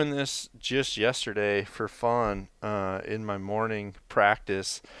doing this just yesterday for fun in my morning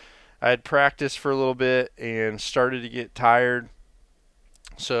practice. I had practiced for a little bit and started to get tired,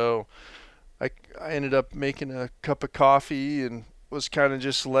 so I ended up making a cup of coffee and was kind of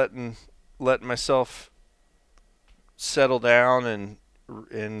just letting myself settle down and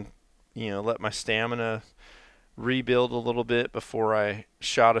let my stamina rebuild a little bit before I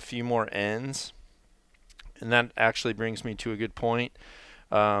shot a few more ends. And that actually brings me to a good point.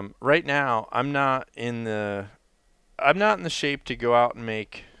 Right now, I'm not in the shape to go out and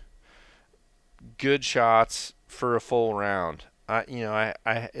make good shots for a full round.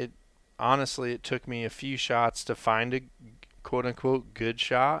 Honestly, it took me a few shots to find a quote unquote good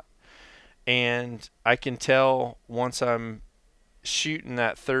shot, and I can tell once I'm shooting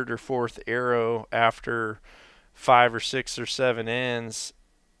that third or fourth arrow after 5 or 6 or 7 ends,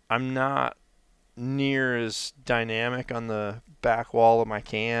 I'm not near as dynamic on the back wall of my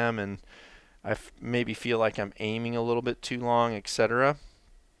cam, and I maybe feel like I'm aiming a little bit too long, etc.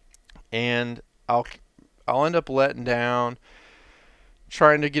 And I'll end up letting down,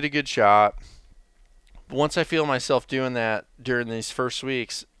 trying to get a good shot. Once I feel myself doing that during these first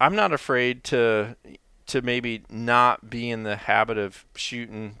weeks, I'm not afraid to maybe not be in the habit of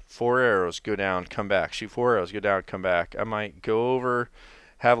shooting 4 arrows, go down, come back, shoot 4 arrows, go down, come back. I might go over,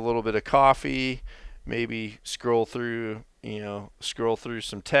 have a little bit of coffee, maybe scroll through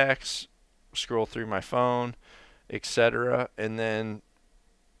some text, scroll through my phone, etc., and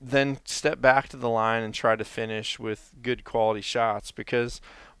then step back to the line and try to finish with good quality shots. Because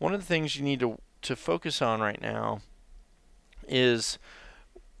one of the things you need to focus on right now is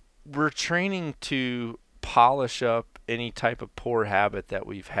we're training to polish up any type of poor habit that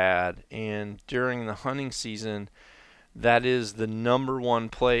we've had. And during the hunting season, that is the number one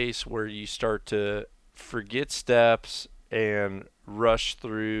place where you start to forget steps and rush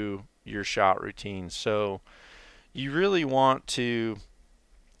through your shot routine. So you really want to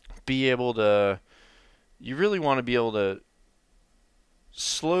be able to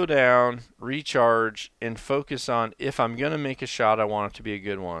slow down, recharge, and focus on, if I'm going to make a shot, I want it to be a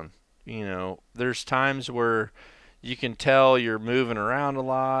good one. There's times where you can tell you're moving around a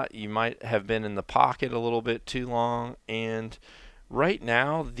lot. You might have been in the pocket a little bit too long. And right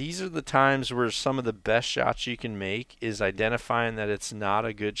now, these are the times where some of the best shots you can make is identifying that it's not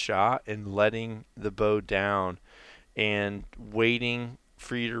a good shot and letting the bow down and waiting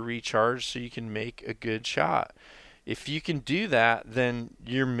for you to recharge so you can make a good shot. If you can do that, then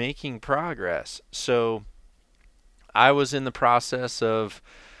you're making progress. So I was in the process of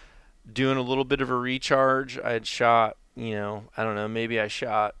doing a little bit of a recharge. I had shot, I don't know, maybe I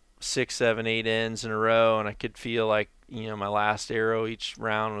shot 6, 7, 8 ends in a row, and I could feel like, my last arrow each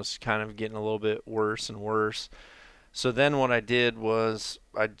round was kind of getting a little bit worse and worse. So then what I did was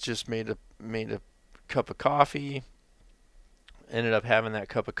I just made a cup of coffee, ended up having that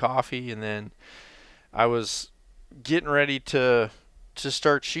cup of coffee, and then I was getting ready to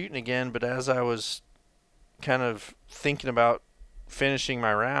start shooting again. But as I was kind of thinking about finishing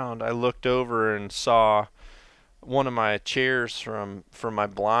my round, I looked over and saw one of my chairs from my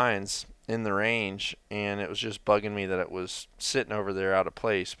blinds in the range, and it was just bugging me that it was sitting over there out of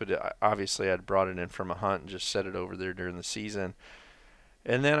place. But obviously I'd brought it in from a hunt and just set it over there during the season.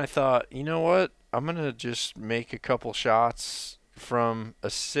 And then I thought, you know what, I'm gonna just make a couple shots from a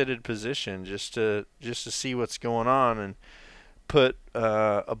sitted position just to see what's going on, and put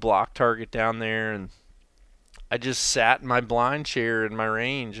a block target down there. And I just sat in my blind chair in my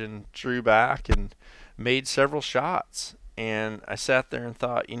range and drew back and made several shots. And I sat there and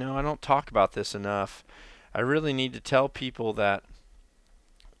thought, I don't talk about this enough. I really need to tell people that,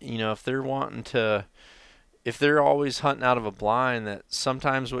 if they're always hunting out of a blind, that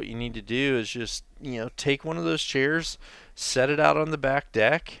sometimes what you need to do is just, take one of those chairs, set it out on the back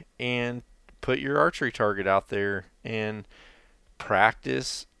deck, and put your archery target out there and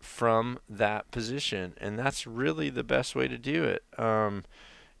practice from that position. And that's really the best way to do it.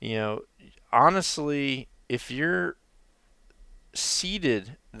 Honestly, if you're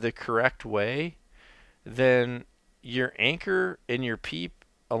seated the correct way, then your anchor and your peep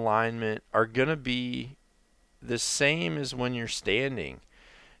alignment are going to be the same as when you're standing.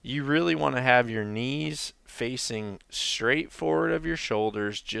 You really want to have your knees facing straight forward of your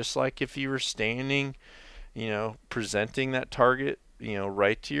shoulders, just like if you were standing, presenting that target,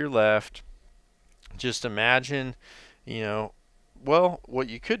 right to your left. Just imagine, what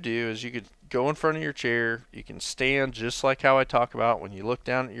you could do is you could go in front of your chair. You can stand just like how I talk about. When you look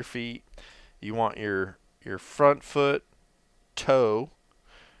down at your feet, you want your front foot toe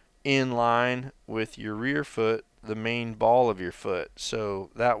in line with your rear foot the main ball of your foot. So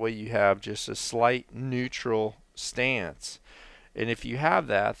that way you have just a slight neutral stance. And if you have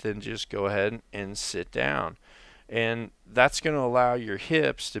that, then just go ahead and sit down. And that's going to allow your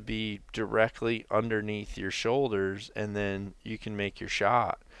hips to be directly underneath your shoulders, and then you can make your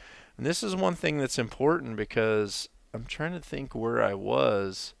shot. And this is one thing that's important, because I'm trying to think where I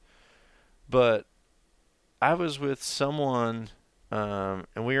was, but I was with someone, and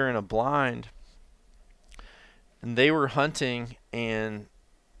we were in a blind, and they were hunting, and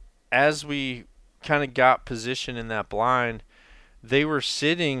as we kind of got position in that blind, they were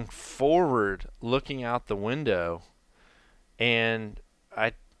sitting forward looking out the window, and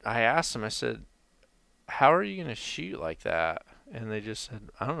I asked them, I said, how are you going to shoot like that? And they just said,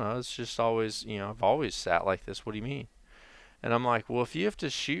 I don't know, it's just always, I've always sat like this. What do you mean? And I'm like, well, if you have to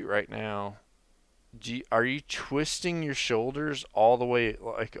shoot right now, are you twisting your shoulders all the way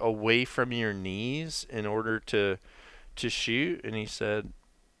like away from your knees in order to shoot? And he said,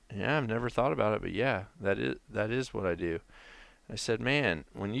 yeah, I've never thought about it, but yeah, that is what I do. I said, man,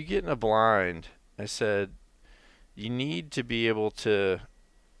 when you get in a blind, I said, you need to be able to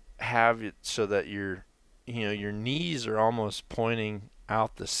have it so that your knees are almost pointing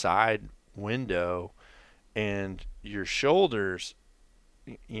out the side window, and your shoulders,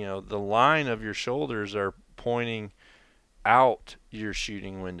 the line of your shoulders are pointing out your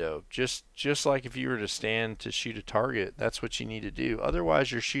shooting window. Just like if you were to stand to shoot a target, that's what you need to do.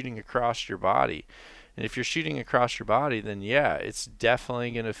 Otherwise, you're shooting across your body. And if you're shooting across your body, then yeah, it's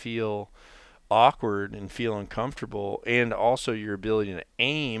definitely going to feel awkward and feel uncomfortable, and also your ability to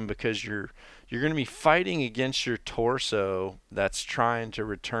aim, because you're going to be fighting against your torso that's trying to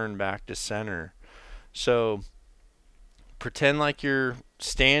return back to center. So pretend like you're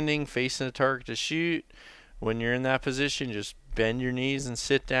standing facing a target to shoot. When you're in that position, just bend your knees and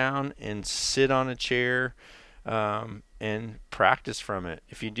sit down and sit on a chair, and practice from it.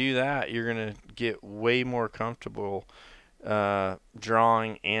 If you do that, you're going to get way more comfortable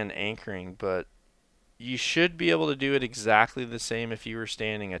drawing and anchoring, but you should be able to do it exactly the same if you were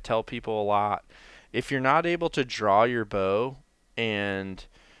standing. I tell people a lot, if you're not able to draw your bow and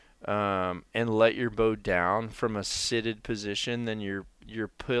let your bow down from a sitted position, then you're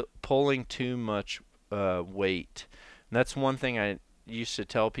pulling too much weight. And that's one thing I used to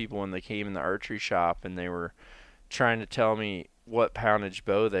tell people when they came in the archery shop and they were trying to tell me what poundage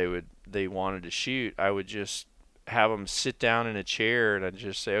bow they wanted to shoot. I would just have them sit down in a chair, and I'd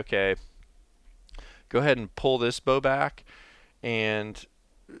just say, okay, go ahead and pull this bow back. And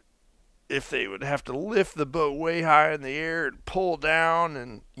if they would have to lift the bow way high in the air and pull down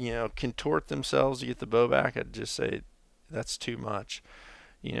and contort themselves to get the bow back, I'd just say that's too much.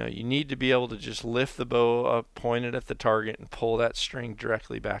 You need to be able to just lift the bow up, point it at the target, and pull that string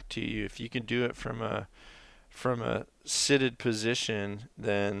directly back to you. If you can do it from a seated position,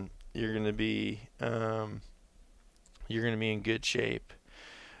 then you're going to be in good shape.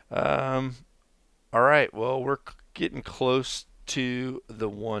 All right, well, we're getting close to the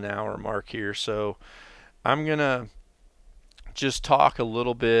 1 hour mark here, so I'm going to just talk a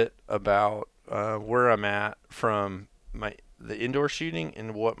little bit about where I'm at from the indoor shooting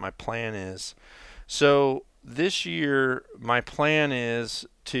and what my plan is. So this year, my plan is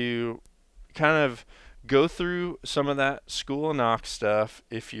to kind of go through some of that School of Nock stuff.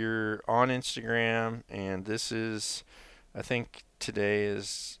 If you're on Instagram, and this is, I think today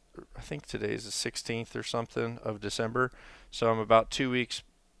is the 16th or something of December. So I'm about 2 weeks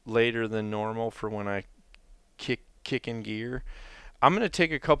later than normal for when I kick in gear. I'm going to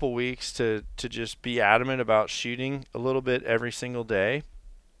take a couple weeks to just be adamant about shooting a little bit every single day.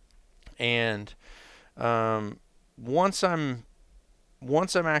 And once I'm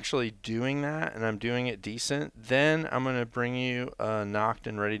actually doing that and I'm doing it decent, then I'm going to bring you a Nocked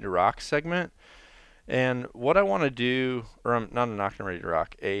and Ready to Rock segment. And what I want to do, or I'm not a Nocked and Ready to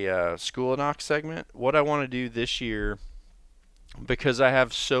Rock, a School of Nock segment. What I want to do this year, because I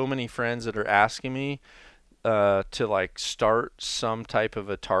have so many friends that are asking me to like start some type of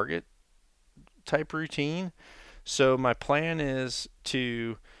a target type routine. So my plan is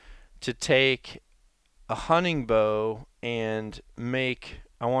to take a hunting bow and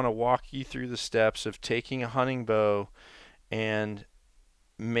I want to walk you through the steps of taking a hunting bow and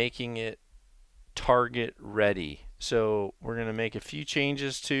making it target ready. So we're going to make a few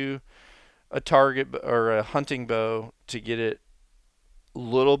changes to a target or a hunting bow to get it a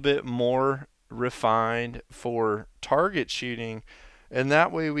little bit more refined for target shooting, and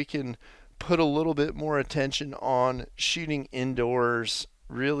that way we can put a little bit more attention on shooting indoors,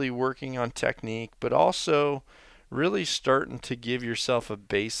 really working on technique, but also really starting to give yourself a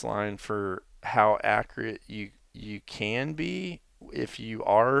baseline for how accurate you you can be if you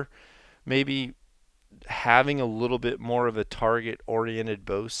are maybe having a little bit more of a target oriented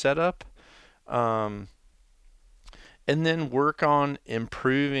bow setup. Um, and then work on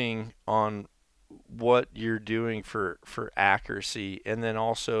improving on what you're doing for accuracy, and then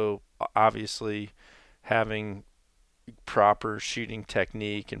also obviously having proper shooting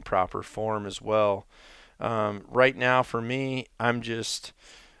technique and proper form as well. Right now for me, I'm just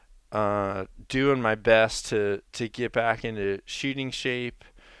doing my best to get back into shooting shape.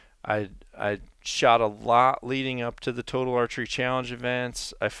 I shot a lot leading up to the Total Archery Challenge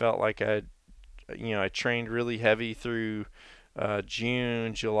events. I felt like I trained really heavy through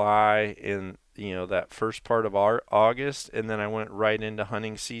June, July, and that first part of August, and then I went right into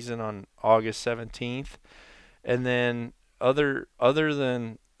hunting season on August 17th. And then other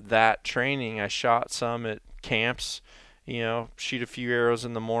than that training, I shot some at camps. Shoot a few arrows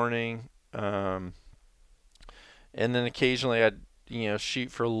in the morning, and then occasionally I'd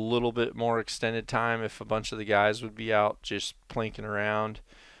shoot for a little bit more extended time if a bunch of the guys would be out just plinking around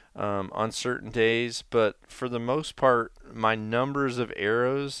on certain days. But for the most part, my numbers of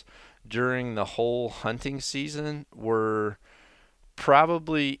arrows during the whole hunting season were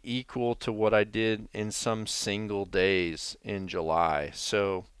probably equal to what I did in some single days in July.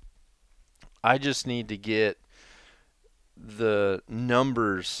 So I just need to get the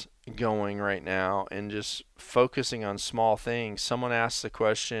numbers going right now and just focusing on small things. Someone asked the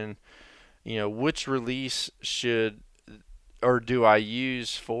question, which release should or do I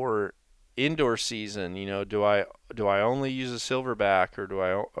use for indoor season? Do I only use a silverback,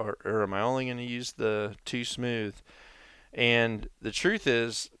 or am I only going to use the 2 Smooth? And the truth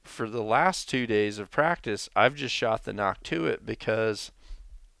is, for the last 2 days of practice, I've just shot the Noctuit because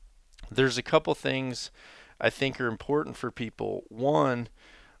there's a couple things I think are important for people. One,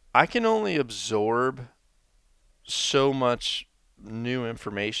 I can only absorb so much new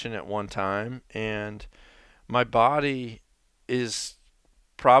information at one time, and my body is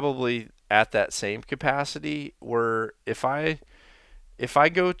probably at that same capacity where if I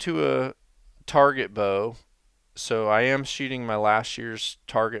go to a target bow, so I am shooting my last year's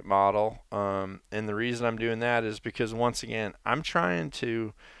target model, and the reason I'm doing that is because, once again, I'm trying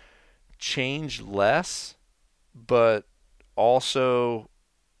to change less, but also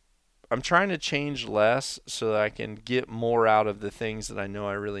I'm trying to change less so that I can get more out of the things that I know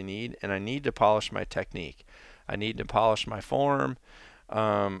I really need, and I need to polish my technique. I need to polish my form.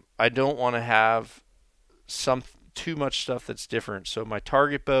 I don't want to have too much stuff that's different. So my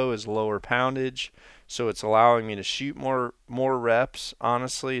target bow is lower poundage, so it's allowing me to shoot more reps.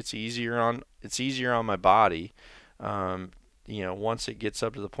 Honestly, it's easier on my body. Once it gets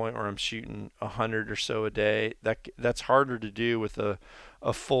up to the point where I'm shooting 100 or so a day, that's harder to do with a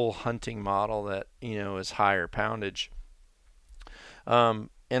full hunting model that is higher poundage.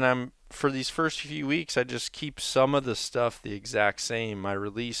 And for these first few weeks, I just keep some of the stuff the exact same, my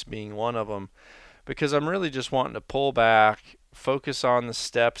release being one of them, because I'm really just wanting to pull back, focus on the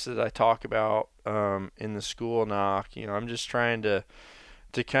steps that I talk about in the school knock. I'm just trying to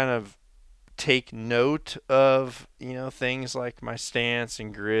kind of take note of things like my stance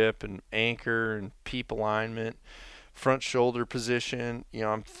and grip and anchor and peep alignment, front shoulder position.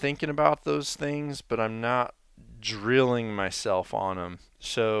 I'm thinking about those things, but I'm not drilling myself on them.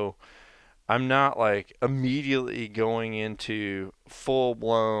 So I'm not like immediately going into full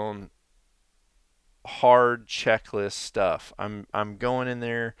blown hard checklist stuff. I'm going in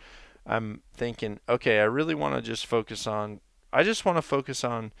there. I'm thinking, okay, I really want to just focus on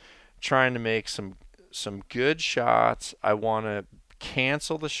trying to make some good shots. I want to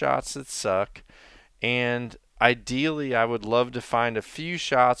cancel the shots that suck, and ideally I would love to find a few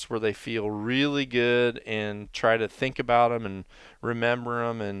shots where they feel really good and try to think about them and remember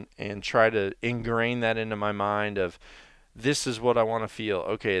them and try to ingrain that into my mind of, this is what I want to feel.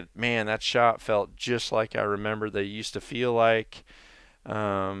 Okay, man, that shot felt just like I remember they used to feel like.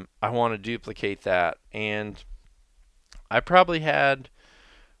 I want to duplicate that. And I probably had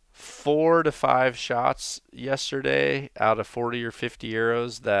 4 to 5 shots yesterday out of 40 or 50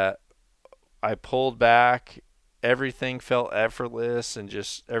 arrows that I pulled back. Everything felt effortless and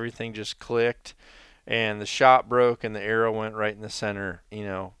just everything just clicked, and the shot broke and the arrow went right in the center.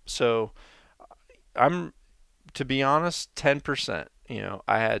 So I'm, to be honest, 10%.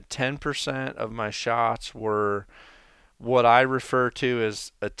 I had 10% of my shots were what I refer to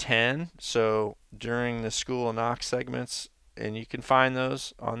as a 10. So during the School of Knock segments, and you can find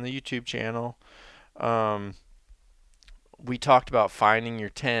those on the YouTube channel, we talked about finding your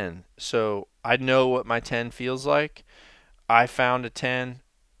 10. So I know what my 10 feels like. I found a 10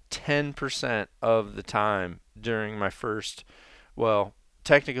 10% of the time. during my first, well,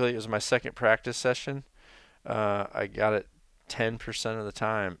 technically it was my second practice session. I got it 10% of the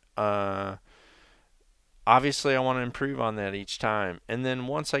time. Obviously, I want to improve on that each time. And then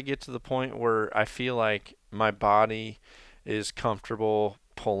once I get to the point where I feel like my body is comfortable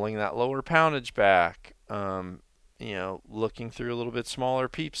pulling that lower poundage back, looking through a little bit smaller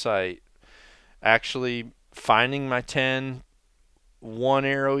peep sight, actually finding my 10, one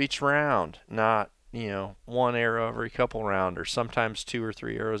arrow each round, not, one arrow every couple round, or sometimes 2 or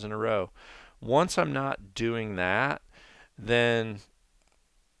 3 arrows in a row. Once I'm not doing that, then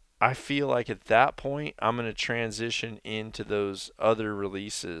I feel like at that point I'm going to transition into those other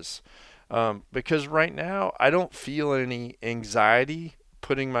releases. Because right now I don't feel any anxiety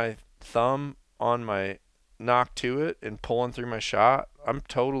putting my thumb on my knock to it and pulling through my shot. I'm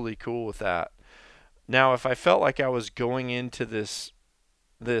totally cool with that. Now, if I felt like I was going into this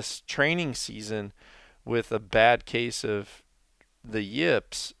training season with a bad case of the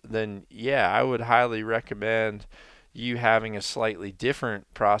yips, then yeah, I would highly recommend you having a slightly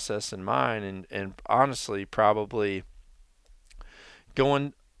different process in mind, and honestly probably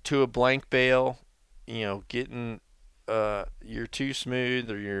going to a blank bale, getting your Too Smooth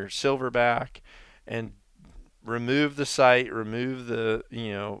or your Silverback, and remove the sight, remove the,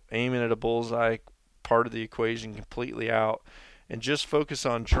 aiming at a bullseye part of the equation completely out, and just focus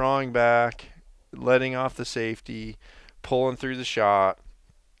on drawing back, letting off the safety, pulling through the shot,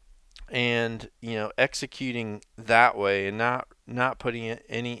 and executing that way, and not putting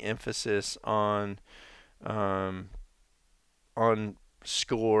any emphasis um, on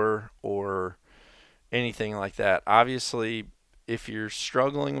score or anything like that. Obviously, if you're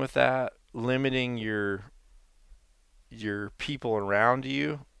struggling with that, limiting your people around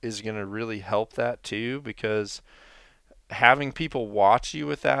you is going to really help that too, because having people watch you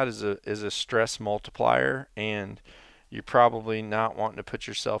with that is a stress multiplier, and you're probably not wanting to put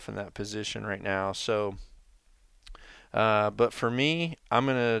yourself in that position right now. So, but for me, I'm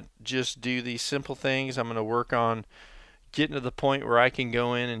going to just do these simple things. I'm going to work on getting to the point where I can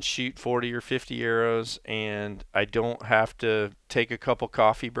go in and shoot 40 or 50 arrows, and I don't have to take a couple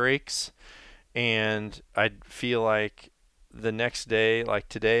coffee breaks. And I feel like the next day, like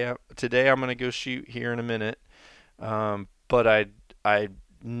today I'm going to go shoot here in a minute. But I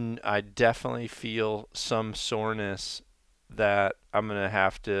definitely feel some soreness that I'm gonna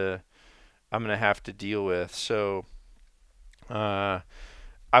have to deal with. So I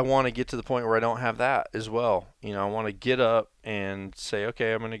want to get to the point where I don't have that as well. I want to get up and say,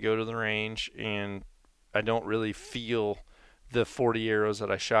 okay, I'm going to go to the range, and I don't really feel the 40 arrows that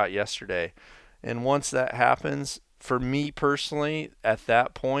I shot yesterday. And once that happens, for me personally, at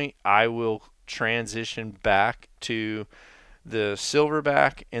that point, I will transition back to the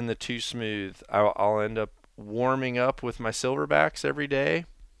Silverback and the Too Smooth. I'll end up warming up with my Silverbacks every day,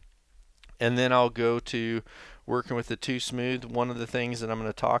 and then I'll go to working with the Too Smooth. One of the things that I'm going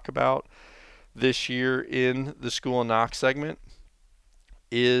to talk about this year in the School of Nock segment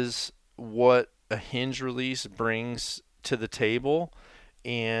is what a hinge release brings to the table,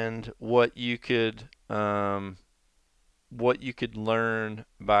 and what you could learn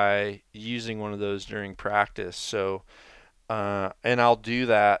by using one of those during practice. So, and I'll do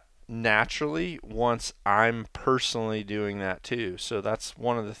that naturally once I'm personally doing that too. So that's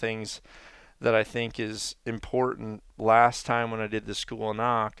one of the things that I think is important. Last time when I did the School of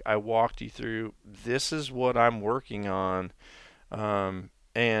Nock, I walked you through, this is what I'm working on.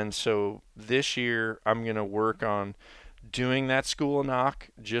 And so this year I'm going to work on doing that School of Nock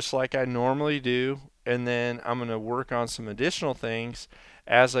just like I normally do. And then I'm going to work on some additional things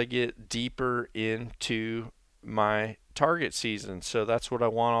as I get deeper into my target season. So that's what I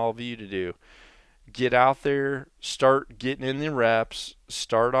want all of you to do. Get out there, start getting in the reps,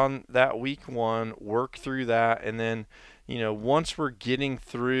 start on that week one, work through that, and then, once we're getting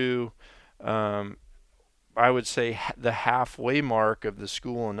through, I would say the halfway mark of the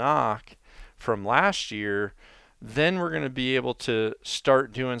School of Nock from last year, then we're going to be able to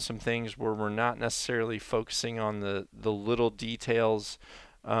start doing some things where we're not necessarily focusing on the little details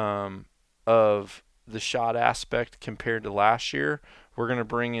of the shot aspect compared to last year. We're going to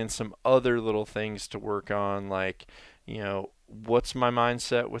bring in some other little things to work on, like, what's my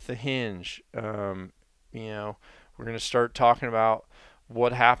mindset with the hinge? We're going to start talking about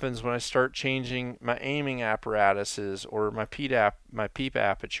what happens when I start changing my aiming apparatuses or my peep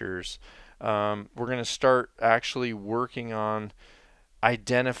apertures. We're going to start actually working on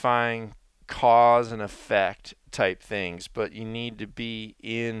identifying cause and effect type things, but you need to be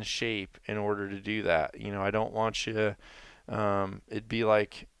in shape in order to do that. I don't want you to, it'd be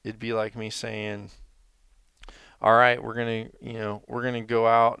like me saying, all right, we're gonna go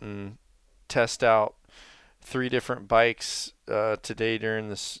out and test out 3 different bikes today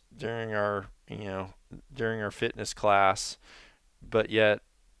during our fitness class, but yet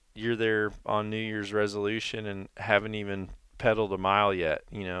you're there on New Year's resolution and haven't even pedaled a mile yet,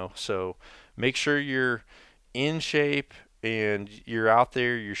 So make sure you're in shape and you're out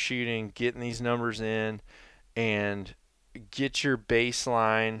there, you're shooting, getting these numbers in, and get your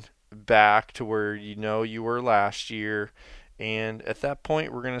baseline back to where you were last year. And at that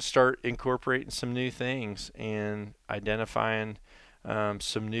point, we're going to start incorporating some new things and identifying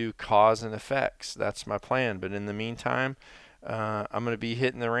some new cause and effects. That's my plan. But in the meantime, I'm going to be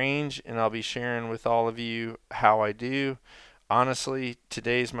hitting the range, and I'll be sharing with all of you how I do. Honestly,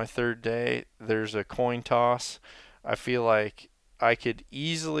 today's my 3rd day. There's a coin toss. I feel like I could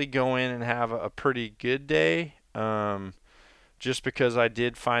easily go in and have a pretty good day, just because I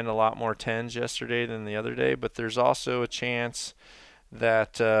did find a lot more 10s yesterday than the other day. But there's also a chance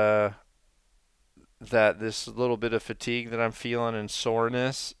that that this little bit of fatigue that I'm feeling and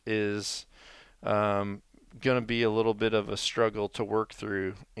soreness is going to be a little bit of a struggle to work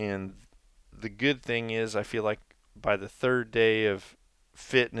through. And the good thing is, I feel like by the 3rd day of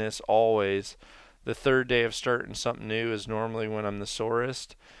fitness, always, the 3rd day of starting something new is normally when I'm the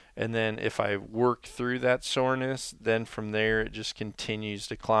sorest. And then if I work through that soreness, then from there it just continues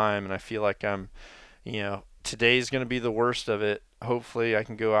to climb. And I feel like today's going to be the worst of it. Hopefully I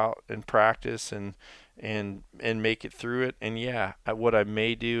can go out and practice and make it through it. And what I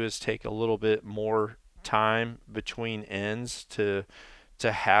may do is take a little bit more time between ends to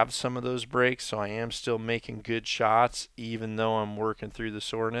have some of those breaks, so I am still making good shots even though I'm working through the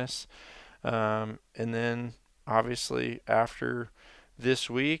soreness. And then obviously after this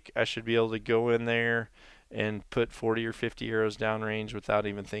week, I should be able to go in there and put 40 or 50 arrows downrange without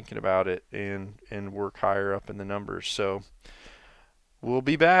even thinking about it, and work higher up in the numbers. So we'll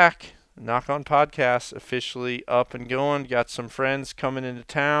be back. Nock On Podcast officially up and going. Got some friends coming into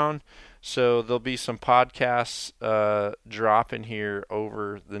town, so there'll be some podcasts dropping here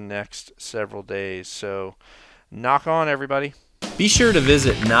over the next several days. So nock on, everybody. Be sure to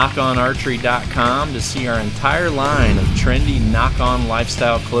visit knockonarchery.com to see our entire line of trendy Nock On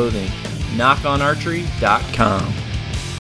lifestyle clothing. knockonarchery.com.